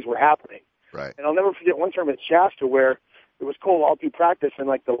knew things were happening. Right. And I'll never forget one tournament at Shasta where it was cold all through practice, and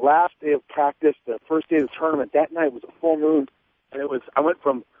like the last day of practice, the first day of the tournament, that night was a full moon, and I went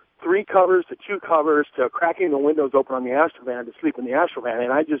from 3 covers to 2 covers to cracking the windows open on the Astrovan to sleep in the Astrovan,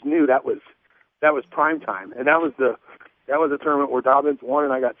 and I just knew that was prime time, and that was a tournament where Dobbins won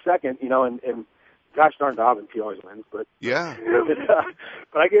and I got second, and gosh darn Dobbins, he always wins, but yeah,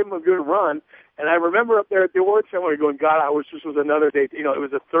 but I gave him a good run, and I remember up there at the award ceremony going, God, this was another day, it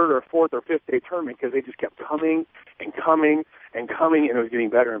was a 3rd or 4th or 5th day tournament because they just kept coming and coming and coming, and it was getting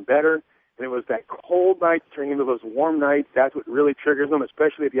better and better. And it was that cold night turning into those warm nights. That's what really triggers them,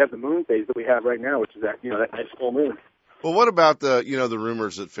 especially if you have the moon phase that we have right now, which is that nice full moon. Well, what about the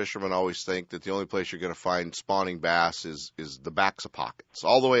rumors that fishermen always think that the only place you're going to find spawning bass is the backs of pockets,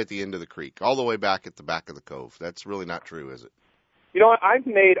 all the way at the end of the creek, all the way back at the back of the cove. That's really not true, is it? I've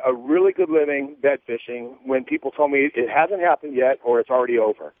made a really good living bed fishing when people told me it hasn't happened yet or it's already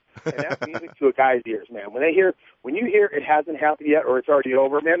over. And that's music to a guy's ears, man. When you hear it hasn't happened yet or it's already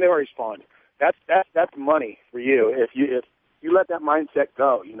over, man, they already spawned. That's money for you if you let that mindset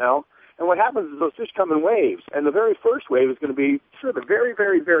go, And what happens is those fish come in waves, and the very first wave is going to be sort of the very,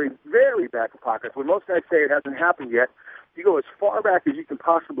 very, very, very back of pockets. When most guys say it hasn't happened yet, you go as far back as you can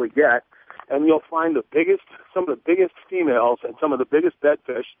possibly get, and you'll find some of the biggest females and some of the biggest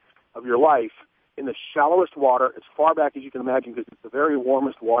bedfish of your life in the shallowest water as far back as you can imagine because it's the very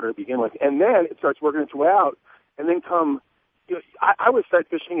warmest water to begin with. And then it starts working its way out, and then I would start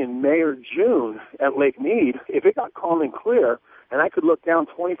fishing in May or June at Lake Mead if it got calm and clear, and I could look down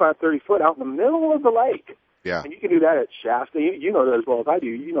 25, 30 foot out in the middle of the lake. Yeah. And you can do that at Shasta. You know that as well as I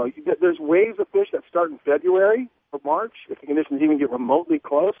do. There's waves of fish that start in February or March, if the conditions even get remotely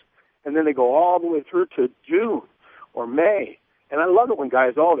close, and then they go all the way through to June or May. And I love it when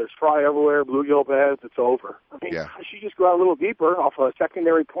guys, there's fry everywhere, bluegill beds, it's over. I mean, gosh, you just go out a little deeper off a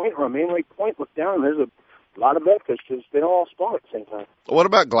secondary point or a main lake point, look down, and there's a lot of bedfish because they don't all spawn at the same time. What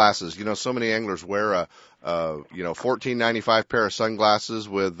about glasses? So many anglers wear a $14.95 pair of sunglasses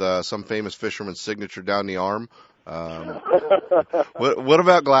with some famous fisherman's signature down the arm. What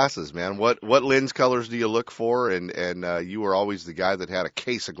about glasses, man? What lens colors do you look for? And you were always the guy that had a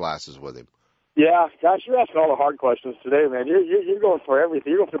case of glasses with him. Yeah, gosh, you're asking all the hard questions today, man. You're going for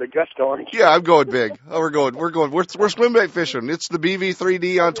everything. You're going for the gusto, aren't you? Yeah, I'm going big. We're swim bait fishing. It's the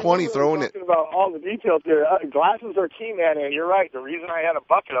BV3D on 20 throwing it. Talking about all the details here. Glasses are key, man, and you're right. The reason I had a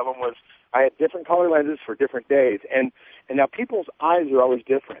bucket of them was I had different color lenses for different days, and now people's eyes are always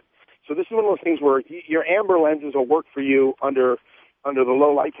different. So this is one of those things where your amber lenses will work for you under the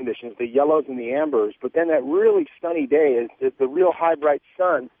low light conditions, the yellows and the ambers, but then that really sunny day is the real high bright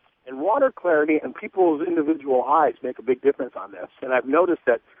sun. And water clarity and people's individual eyes make a big difference on this. And I've noticed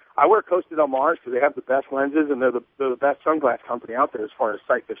that I wear Costa Del Mar's because they have the best lenses and they're the best sunglass company out there as far as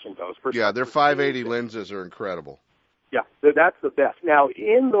sight fishing goes. Yeah, their 580 lenses are incredible. Yeah, that's the best. Now,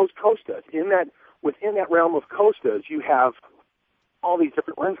 in those Costas, within that realm of Costas, you have all these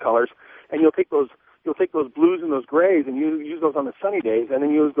different lens colors, and you'll take those blues and those grays and you use those on the sunny days, and then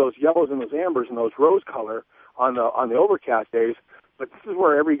use those yellows and those ambers and those rose color on the overcast days. But this is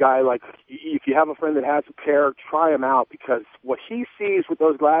where every guy, like, if you have a friend that has a pair, try them out, because what he sees with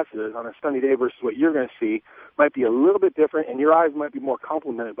those glasses on a sunny day versus what you're going to see might be a little bit different, and your eyes might be more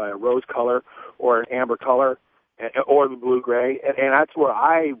complemented by a rose color or an amber color or the blue-gray. And that's where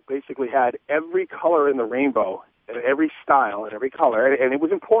I basically had every color in the rainbow, and every style and every color. And it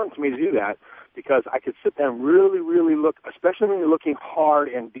was important to me to do that because I could sit there and really, really look, especially when you're looking hard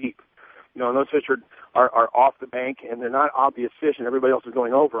and deep. And those fish are off the bank, and they're not obvious fish, and everybody else is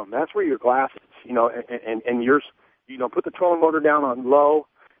going over them. That's where your glasses, and yours, put the trolling motor down on low.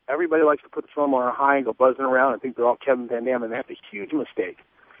 Everybody likes to put the trolling motor on high and go buzzing around and think they're all Kevin Van Dam, and that's a huge mistake.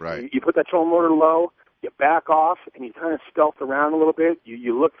 Right. You put that trolling motor low, you back off, and you kind of stealth around a little bit.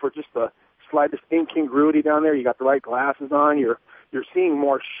 You look for just the slightest incongruity down there. You got the right glasses on. You're seeing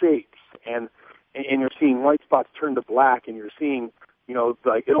more shapes, and you're seeing white spots turn to black, and you're seeing,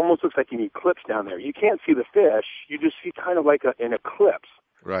 like it almost looks like an eclipse down there. You can't see the fish. You just see kind of like an eclipse.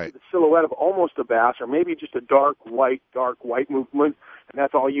 Right. The silhouette of almost a bass, or maybe just a dark white movement, and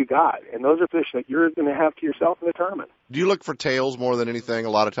that's all you got. And those are fish that you're going to have to yourself in the tournament. Do you look for tails more than anything? A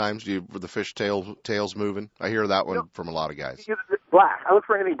lot of times, the fish tails moving? I hear that one from a lot of guys. Black. I look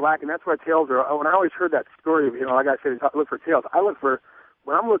for anything black, and that's why tails are. When I always heard that story, like I said, I look for tails.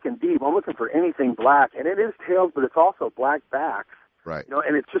 When I'm looking deep, I'm looking for anything black, and it is tails, but it's also black backs. Right.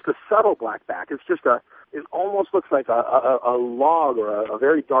 And it's just a subtle black back. It's just it almost looks like a log or a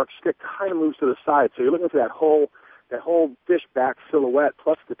very dark stick kind of moves to the side. So you're looking for that whole fish back silhouette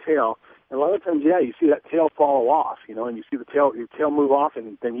plus the tail. And a lot of times, you see that tail fall off, and you see your tail move off,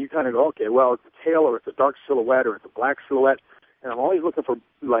 and then you kind of go, okay, well, it's a tail or it's a dark silhouette or it's a black silhouette. And I'm always looking for,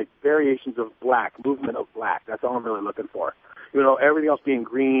 like, variations of black, movement of black. That's all I'm really looking for. Everything else being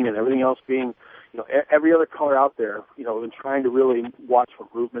green and everything else being, every other color out there, and trying to really watch for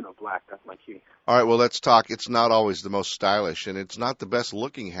movement of black. That's my key. All right, well, let's talk. It's not always the most stylish, and it's not the best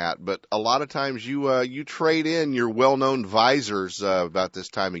looking hat, but a lot of times you trade in your well-known visors about this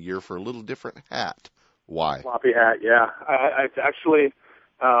time of year for a little different hat. Why? Floppy hat, yeah. It's actually,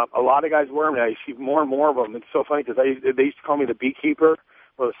 a lot of guys wear them now. You see more and more of them. It's so funny because they used to call me the beekeeper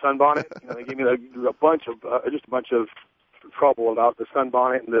or the sunbonnet. They gave me a bunch of trouble about the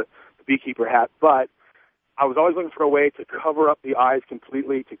sunbonnet and the beekeeper hat, but I was always looking for a way to cover up the eyes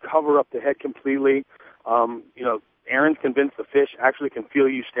completely, to cover up the head completely. Aaron's convinced the fish actually can feel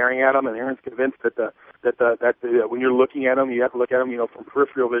you staring at them, and Aaron's convinced that when you're looking at them, you have to look at them, from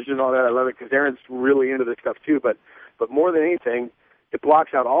peripheral vision and all that. I love it because Aaron's really into this stuff too. But more than anything, it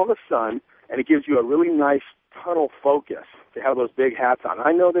blocks out all the sun, and it gives you a really nice tunnel focus to have those big hats on.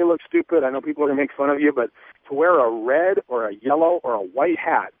 I know they look stupid. I know people are going to make fun of you, but to wear a red or a yellow or a white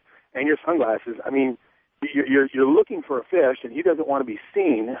hat and your sunglasses, I mean, you're looking for a fish, and he doesn't want to be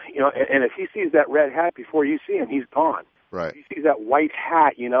seen, and if he sees that red hat before you see him, he's gone. Right. If he sees that white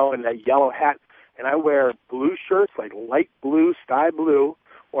hat, and that yellow hat, and I wear blue shirts, like light blue, sky blue,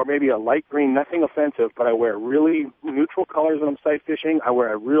 or maybe a light green, nothing offensive, but I wear really neutral colors when I'm sight fishing. I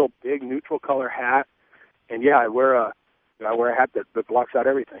wear a real big neutral color hat, and I wear a hat that blocks out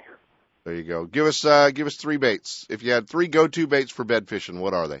everything. There you go. Give us 3 baits. If you had 3 go-to baits for bed fishing,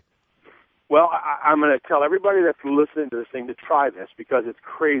 what are they? Well, I'm going to tell everybody that's listening to this thing to try this because it's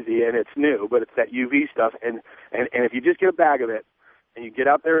crazy and it's new, but it's that UV stuff. And if you just get a bag of it, And you get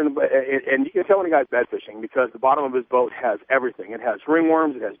out there, and you can tell when a guy's bed fishing because the bottom of his boat has everything. It has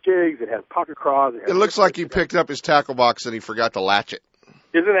ringworms, it has jigs, it has pocket craws. It looks like he picked up his tackle box and he forgot to latch it.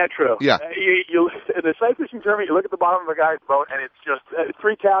 Isn't that true? Yeah. You in the sight fishing tournament, you look at the bottom of a guy's boat, and it's just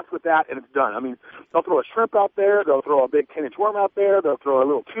 3 casts with that, and it's done. I mean, they'll throw a shrimp out there, they'll throw a big 10-inch worm out there, they'll throw a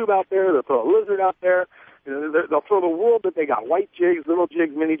little tube out there, they'll throw a lizard out there. You know, they'll throw the world that they got, white jigs, little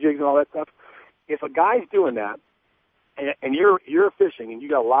jigs, mini jigs, and all that stuff. If a guy's doing that, and you're fishing and you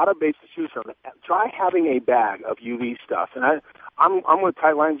got a lot of baits to choose from, try having a bag of UV stuff. And I'm with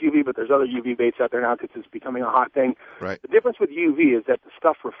Tight Lines UV, but there's other UV baits out there now because it's becoming a hot thing. Right. The difference with UV is that the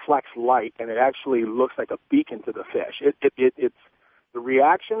stuff reflects light and it actually looks like a beacon to the fish. It's the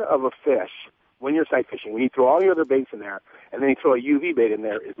reaction of a fish when you're sight fishing. When you throw all your other baits in there and then you throw a UV bait in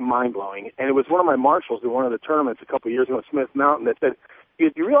there, is mind blowing. And it was one of my marshals in one of the tournaments a couple of years ago at Smith Mountain that said,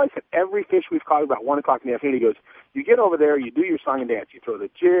 you realize that every fish we've caught about 1 o'clock in the afternoon, he goes, you get over there, you do your song and dance. You throw the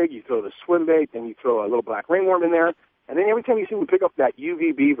jig, you throw the swim bait, then you throw a little black ringworm in there, and then every time you see me pick up that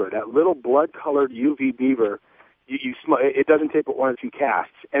UV beaver, that little blood-colored UV beaver, it doesn't take but 1 or 2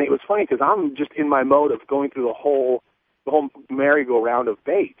 casts. And it was funny because I'm just in my mode of going through the whole merry-go-round of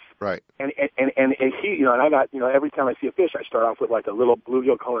baits. Right. And he, and I got, every time I see a fish, I start off with like a little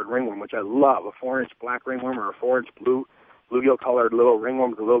bluegill-colored ringworm, which I love, a 4-inch black ringworm or a 4-inch bluegill-colored little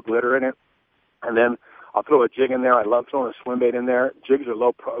ringworm with a little glitter in it. And then I'll throw a jig in there. I love throwing a swim bait in there. Jigs are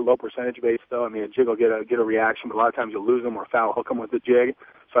low percentage baits, though. I mean, a jig will get a reaction, but a lot of times you'll lose them or foul hook them with the jig.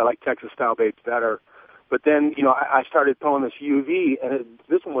 So I like Texas-style baits better. But then, I started throwing this UV, and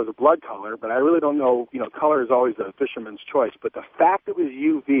this one was a blood color, but I really don't know. Color is always the fisherman's choice. But the fact it was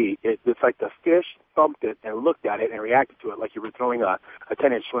UV, it's like the fish thumped it and looked at it and reacted to it like you were throwing a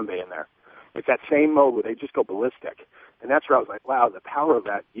 10-inch swim bait in there. It's that same mode where they just go ballistic. And that's where I was like, wow, the power of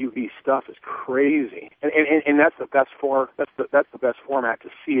that UV stuff is crazy. And that's the best that's the best format to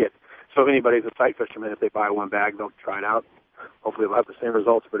see it. So if anybody's a sight fisherman, if they buy one bag, they'll try it out. Hopefully they'll have the same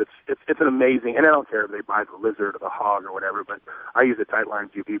results. But it's an amazing, and I don't care if they buy the lizard or the hog or whatever, but I use a Tight Lines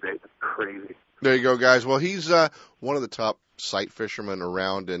UV bait. It's crazy. There you go, guys. Well, he's one of the top sight fishermen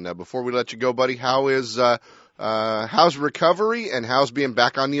around. And before we let you go, buddy, how's recovery and how's being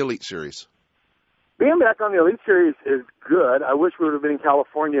back on the Elite Series? Being back on the Elite Series is good. I wish we would have been in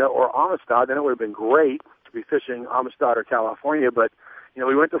California or Amistad. Then it would have been great to be fishing Amistad or California. But,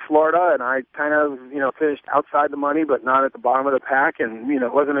 we went to Florida, and I kind of, finished outside the money, but not at the bottom of the pack. And,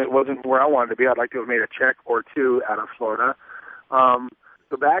 it wasn't where I wanted to be. I'd like to have made a check or two out of Florida.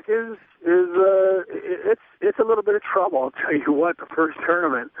 The back is it's a little bit of trouble. I'll tell you what, the first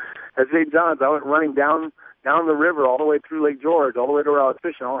tournament at St. John's, I went running down the river all the way through Lake George, all the way to where I was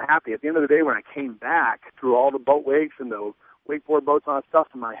fishing, all happy. At the end of the day, when I came back through all the boat wakes and the wakeboard boats and all that stuff,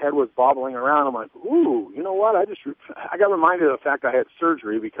 and my head was bobbling around, I'm like, ooh, you know what? I got reminded of the fact I had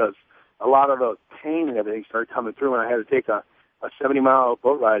surgery because a lot of the pain and everything started coming through, and I had to take a 70-mile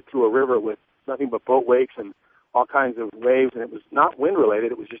boat ride through a river with nothing but boat wakes and all kinds of waves, and it was not wind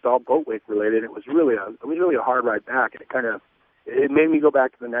related. It was just all boat wake related. It was really a hard ride back, and it made me go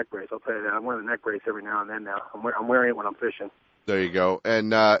back to the neck brace. I'll tell you that. I'm wearing the neck brace every now and then now. I'm wearing it when I'm fishing. There you go.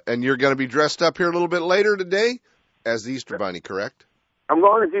 And you're going to be dressed up here a little bit later today as the Easter Bunny, correct? I'm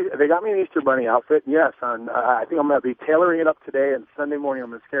going to they got me an Easter Bunny outfit, yes. I think I'm going to be tailoring it up today, and Sunday morning I'm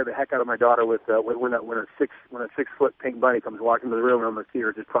going to scare the heck out of my daughter with when a 6-foot pink bunny comes walking to the room, and I'm going to see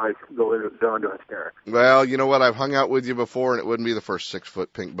her just probably go into hysterics. Well, you know what? I've hung out with you before, and it wouldn't be the first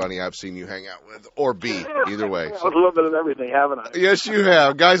 6-foot pink bunny I've seen you hang out with, or be, either way. So. A little bit of everything, haven't I? Yes, you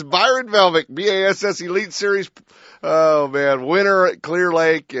have. Guys, Byron Velvick, BASS Elite Series, oh man, winner at Clear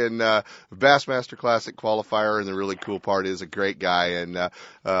Lake, and Bassmaster Classic qualifier, and the really cool part is a great guy, and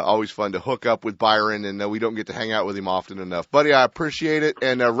always fun to hook up with Byron, and we don't get to hang out with him often enough. Buddy, I appreciate it.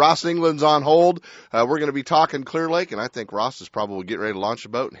 And Ross England's on hold. We're going to be talking Clear Lake, and I think Ross is probably getting ready to launch a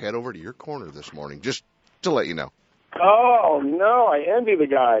boat and head over to your corner this morning, just to let you know. Oh, no, I envy the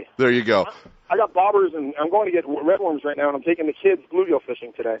guy. There you go. I got bobbers, and I'm going to get redworms right now, and I'm taking the kids bluegill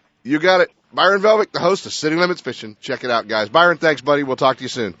fishing today. You got it. Byron Velvick, the host of City Limits Fishing. Check it out, guys. Byron, thanks, buddy. We'll talk to you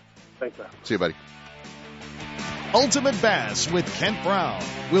soon. Thanks, man. See you, buddy. Ultimate Bass with Kent Brown.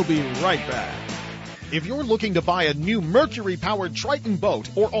 We'll be right back. If you're looking to buy a new Mercury-powered Triton boat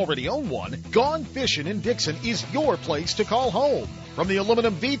or already own one, Gone Fishing in Dixon is your place to call home. From the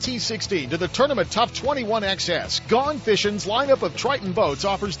aluminum VT16 to the Tournament Tough 21XS, Gone Fishing's lineup of Triton boats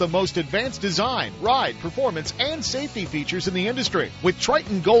offers the most advanced design, ride, performance, and safety features in the industry. With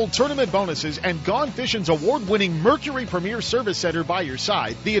Triton Gold tournament bonuses and Gone Fishing's award-winning Mercury Premier Service Center by your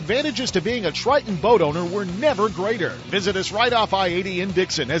side, the advantages to being a Triton boat owner were never greater. Visit us right off I-80 in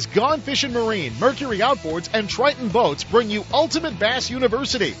Dixon as Gone Fishing Marine, Mercury Outboards, and Triton Boats bring you Ultimate Bass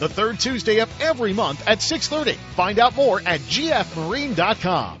University, the third Tuesday of every month at 6:30. Find out more at gfmarine.com.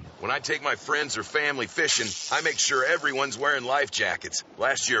 When I take my friends or family fishing, I make sure everyone's wearing life jackets.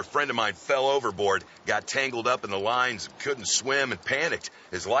 Last year, a friend of mine fell overboard, got tangled up in the lines, couldn't swim, and panicked.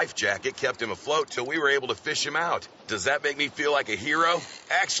 His life jacket kept him afloat till we were able to fish him out. Does that make me feel like a hero?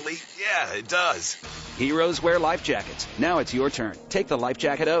 Actually, yeah, it does. Heroes wear life jackets. Now it's your turn. Take the life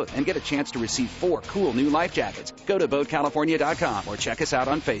jacket oath and get a chance to receive 4 cool new life jackets. Go to BoatCalifornia.com or check us out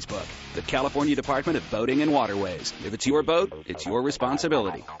on Facebook. The California Department of Boating and Waterways. If it's your boat, it's your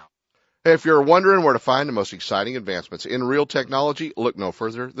responsibility. If you're wondering where to find the most exciting advancements in reel technology, look no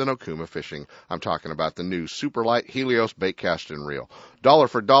further than Okuma Fishing. I'm talking about the new Superlight Helios bait casting reel. Dollar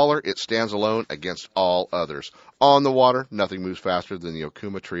for dollar, it stands alone against all others. On the water, nothing moves faster than the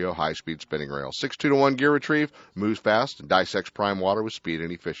Okuma Trio high-speed spinning reel. 6.2-to-1 gear retrieve, moves fast, and dissects prime water with speed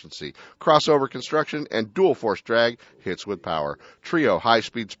and efficiency. Crossover construction and dual force drag hits with power. Trio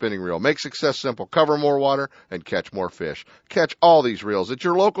high-speed spinning reel. Make success simple. Cover more water and catch more fish. Catch all these reels at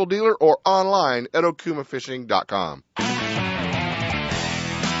your local dealer or online at okumafishing.com.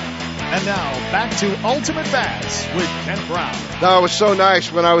 And now, back to Ultimate Bass with Kent Brown. Now, it was so nice.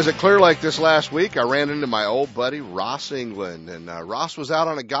 When I was at Clear Lake this last week, I ran into my old buddy, Ross England. And Ross was out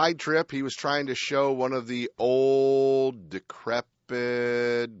on a guide trip. He was trying to show one of the old,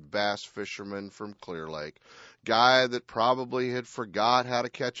 decrepit bass fishermen from Clear Lake. Guy that probably had forgot how to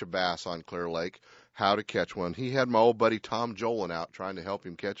catch a bass on Clear Lake, how to catch one. He had my old buddy Tom Jolin out trying to help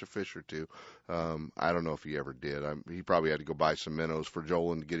him catch a fish or two. I don't know if he ever did. He probably had to go buy some minnows for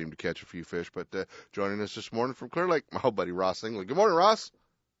Jolin to get him to catch a few fish. But joining us this morning from Clear Lake, my old buddy Ross England. Good morning, Ross.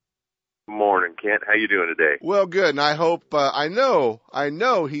 Morning, Kent. How you doing today? Well, good. And I hope, I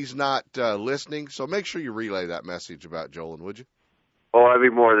know he's not listening, so make sure you relay that message about Jolin, would you? Oh, I'd be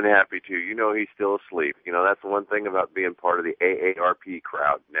more than happy to. You know he's still asleep. You know, that's the one thing about being part of the AARP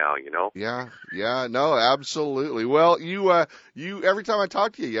crowd now, you know? Yeah, no, absolutely. Well, you every time I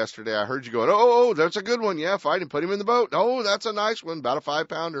talked to you yesterday, I heard you going, oh, that's a good one. Yeah, fight him, put him in the boat. Oh, that's a nice one, about a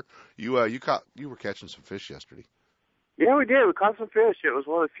 5-pounder. You were catching some fish yesterday. Yeah, we did. We caught some fish. It was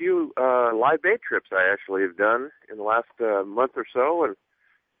one of the few live bait trips I actually have done in the last month or so, and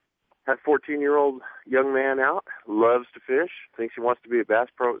had a 14-year-old young man out, loves to fish, thinks he wants to be a bass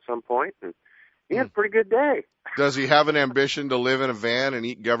pro at some point, and he had a pretty good day. Does he have an ambition to live in a van and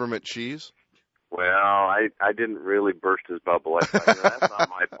eat government cheese? Well, I didn't really burst his bubble. I thought, that's not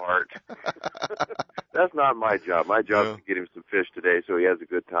my part. That's not my job. My job is to get him some fish today so he has a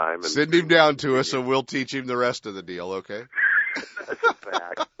good time. And send him down to us and we'll teach him the rest of the deal, okay? That's a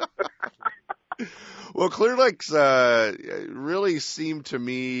fact. Well, Clear Lake's really seemed to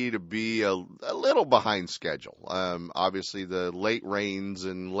me to be a little behind schedule. Obviously, the late rains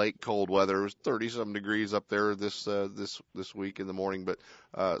and late cold weather. It was 30-some degrees up there this week in the morning, but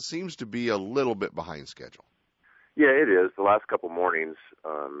seems to be a little bit behind schedule. Yeah, it is. The last couple mornings,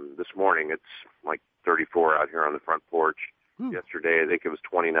 this morning it's like 34 out here on the front porch. Yesterday, I think it was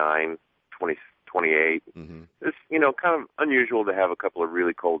 29, 28. Mm-hmm. It's, kind of unusual to have a couple of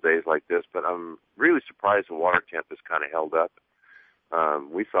really cold days like this, but I'm really surprised the water temp has kind of held up.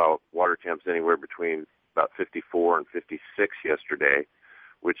 We saw water temps anywhere between about 54 and 56 yesterday,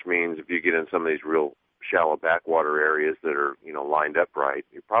 which means if you get in some of these real shallow backwater areas that are, lined up right,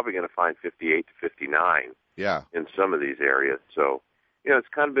 you're probably going to find 58 to 59 in some of these areas. So, it's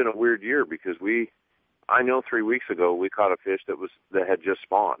kind of been a weird year because I know 3 weeks ago we caught a fish that had just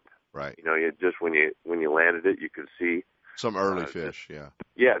spawned. Right. You just when you landed it, you could see some early fish.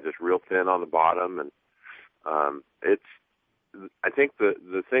 Yeah, just real thin on the bottom, and I think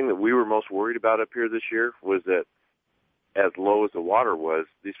the thing that we were most worried about up here this year was that as low as the water was,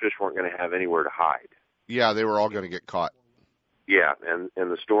 these fish weren't going to have anywhere to hide. Yeah, they were all going to get caught. Yeah, and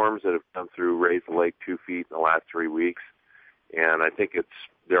the storms that have come through raised the lake 2 feet in the last 3 weeks, and I think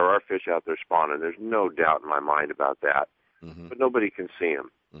there are fish out there spawning. There's no doubt in my mind about that, but nobody can see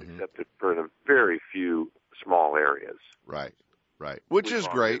them. Except for the very few small areas. Right. Which is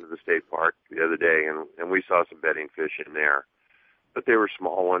great. We went to the state park the other day, and we saw some bedding fish in there. But they were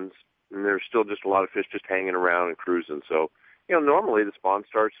small ones, and there's still just a lot of fish just hanging around and cruising. So, normally the spawn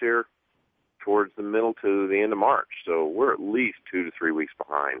starts here towards the middle to the end of March. So we're at least 2 to 3 weeks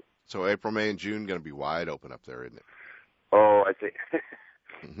behind. So April, May, and June going to be wide open up there, isn't it? Oh, I think,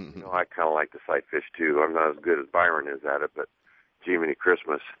 I kind of like to sight fish too. I'm not as good as Byron is at it, but Jiminy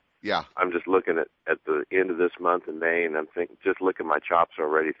Christmas. Yeah. I'm just looking at the end of this month in May, and I'm just licking my chops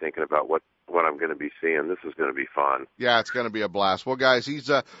already, thinking about what I'm going to be seeing. This is going to be fun. Yeah, it's going to be a blast. Well, guys, he's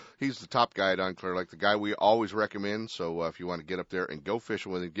the top guide on Clear Lake, the guy we always recommend. So if you want to get up there and go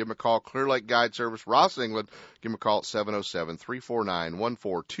fishing with him, give him a call. Clear Lake Guide Service, Ross, England. Give him a call at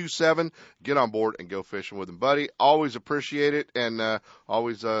 707-349-1427. Get on board and go fishing with him, buddy. Always appreciate it, and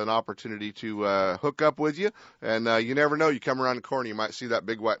always an opportunity to hook up with you. And you never know. You come around the corner, you might see that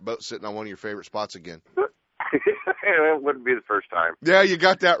big white boat sitting on one of your favorite spots again. It wouldn't be the first time. Yeah, you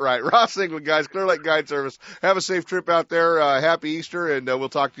got that right. Ross England, guys, Clear Lake Guide Service. Have a safe trip out there. Happy Easter, and we'll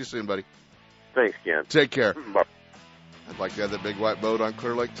talk to you soon, buddy. Thanks, Ken. Take care. Bye. I'd like to have that big white boat on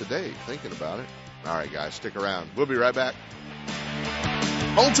Clear Lake today, thinking about it. All right, guys, stick around. We'll be right back.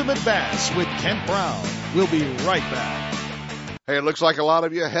 Ultimate Bass with Kent Brown. We'll be right back. Hey, it looks like a lot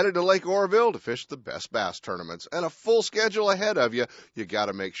of you headed to Lake Oroville to fish the best bass tournaments, and a full schedule ahead of you. You got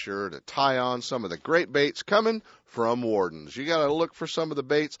to make sure to tie on some of the great baits coming from Warden's. You got to look for some of the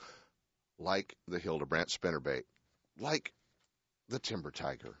baits like the Hildebrandt spinnerbait, like the Timber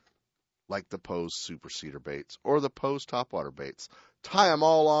Tiger, like the Pose Super Cedar baits, or the Pose Topwater baits. Tie them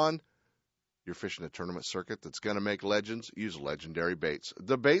all on. You're fishing a tournament circuit that's going to make legends. Use legendary baits.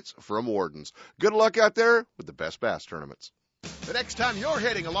 The baits from Warden's. Good luck out there with the best bass tournaments. The next time you're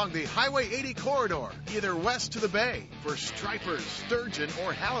heading along the Highway 80 corridor, either west to the bay for stripers, sturgeon,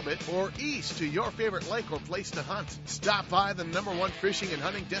 or halibut, or east to your favorite lake or place to hunt, stop by the #1 fishing and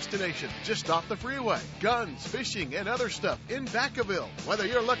hunting destination just off the freeway. Guns, fishing, and other stuff in Vacaville. Whether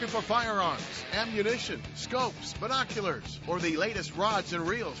you're looking for firearms, ammunition, scopes, binoculars, or the latest rods and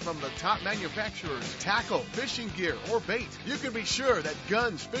reels from the top manufacturers, tackle, fishing gear, or bait, you can be sure that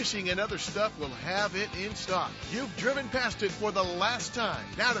Guns, Fishing, and Other Stuff will have it in stock. You've driven past it for the last time.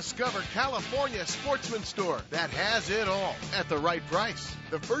 Now discover California Sportsman Store that has it all at the right price.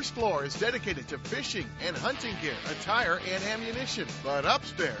 The first floor is dedicated to fishing and hunting gear, attire, and ammunition. But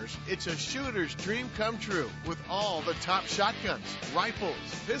upstairs, it's a shooter's dream come true with all the top shotguns, rifles,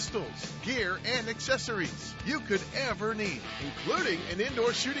 pistols, gear, and accessories you could ever need, including an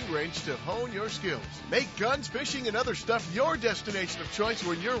indoor shooting range to hone your skills. Make Guns, Fishing, and Other Stuff your destination of choice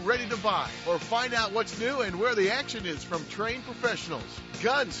when you're ready to buy, or find out what's new and where the action is from trained professionals.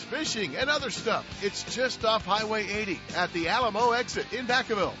 Guns, Fishing, and Other Stuff. It's just off Highway 80 at the Alamo exit in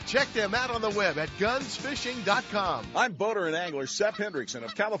Vacaville. Check them out on the web at gunsfishing.com. I'm boater and angler Seth Hendrickson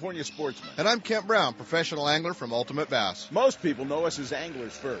of California Sportsman. And I'm Kent Brown, professional angler from Ultimate Bass. Most people know us as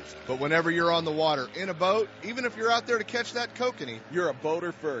anglers first. But whenever you're on the water in a boat, even if you're out there to catch that kokanee, you're a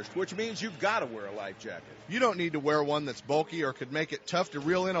boater first, which means you've got to wear a life jacket. You don't need to wear one that's bulky or could make it tough to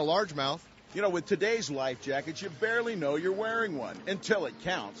reel in a largemouth. You know, with today's life jackets, you barely know you're wearing one until it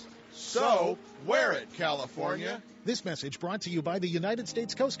counts. So, wear it, California. This message brought to you by the United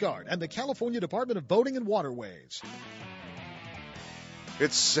States Coast Guard and the California Department of Boating and Waterways.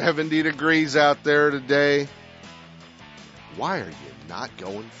 It's 70 degrees out there today. Why are you not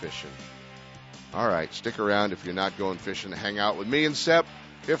going fishing? All right, stick around if you're not going fishing to hang out with me and Sep.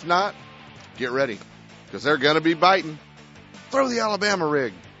 If not, get ready, because they're going to be biting. Throw the Alabama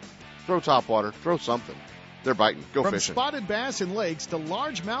rig. Throw topwater. Throw something. They're biting. Go fishing. From spotted bass in lakes to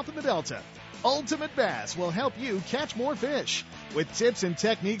largemouth in the Delta, Ultimate Bass will help you catch more fish with tips and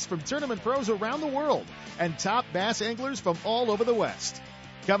techniques from tournament pros around the world and top bass anglers from all over the West.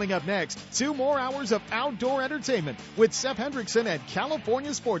 Coming up next, 2 more hours of outdoor entertainment with Seth Hendrickson and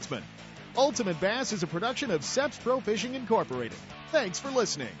California Sportsman. Ultimate Bass is a production of Seps Pro Fishing Incorporated. Thanks for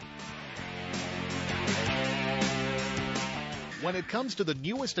listening. When it comes to the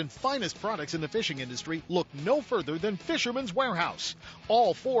newest and finest products in the fishing industry, look no further than Fisherman's Warehouse.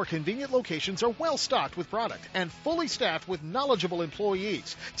 All 4 convenient locations are well stocked with product and fully staffed with knowledgeable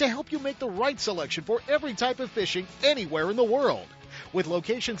employees to help you make the right selection for every type of fishing anywhere in the world. With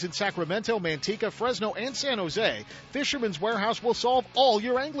locations in Sacramento, Manteca, Fresno, and San Jose, Fisherman's Warehouse will solve all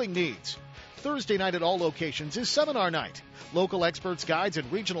your angling needs. Thursday night at all locations is seminar night. Local experts, guides,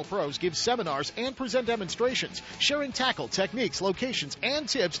 and regional pros give seminars and present demonstrations, sharing tackle, techniques, locations, and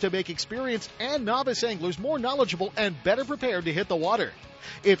tips to make experienced and novice anglers more knowledgeable and better prepared to hit the water.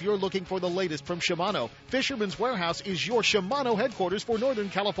 If you're looking for the latest from Shimano, Fisherman's Warehouse is your Shimano headquarters for Northern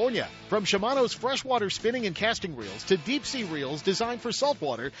California. From Shimano's freshwater spinning and casting reels to deep-sea reels designed for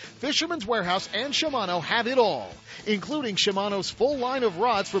saltwater, Fisherman's Warehouse and Shimano have it all, including Shimano's full line of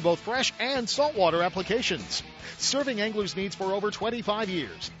rods for both fresh and saltwater applications. Serving anglers' needs for over 25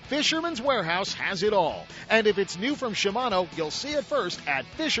 years, Fisherman's Warehouse has it all. And if it's new from Shimano, you'll see it first at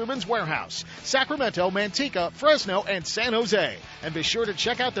Fisherman's Warehouse, Sacramento, Manteca, Fresno, and San Jose. And be sure to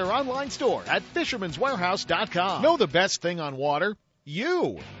check out their online store at fishermanswarehouse.com. Know the best thing on water?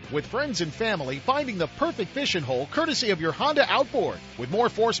 You. With friends and family, finding the perfect fishing hole courtesy of your Honda outboard. With more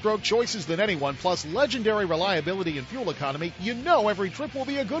four-stroke choices than anyone, plus legendary reliability and fuel economy, you know every trip will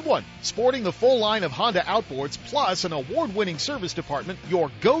be a good one. Sporting the full line of Honda outboards, plus an award-winning service department,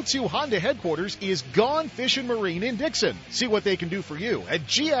 your go-to Honda headquarters is Gone Fishin' Marine in Dixon. See what they can do for you at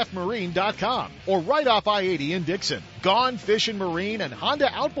gfmarine.com or right off I-80 in Dixon. Gone Fishin' Marine and Honda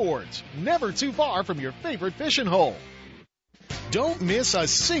outboards. Never too far from your favorite fishing hole. Don't miss a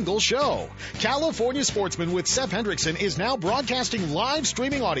single show. California Sportsman with Seth Hendrickson is now broadcasting live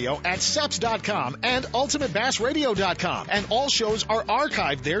streaming audio at seps.com and ultimatebassradio.com, and all shows are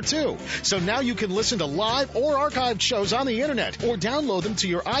archived there too. So now you can listen to live or archived shows on the internet or download them to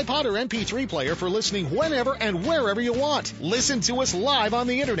your iPod or MP3 player for listening whenever and wherever you want. Listen to us live on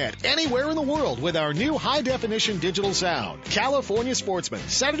the internet anywhere in the world with our new high-definition digital sound. California Sportsman,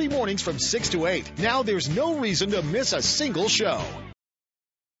 Saturday mornings from 6 to 8. Now there's no reason to miss a single show.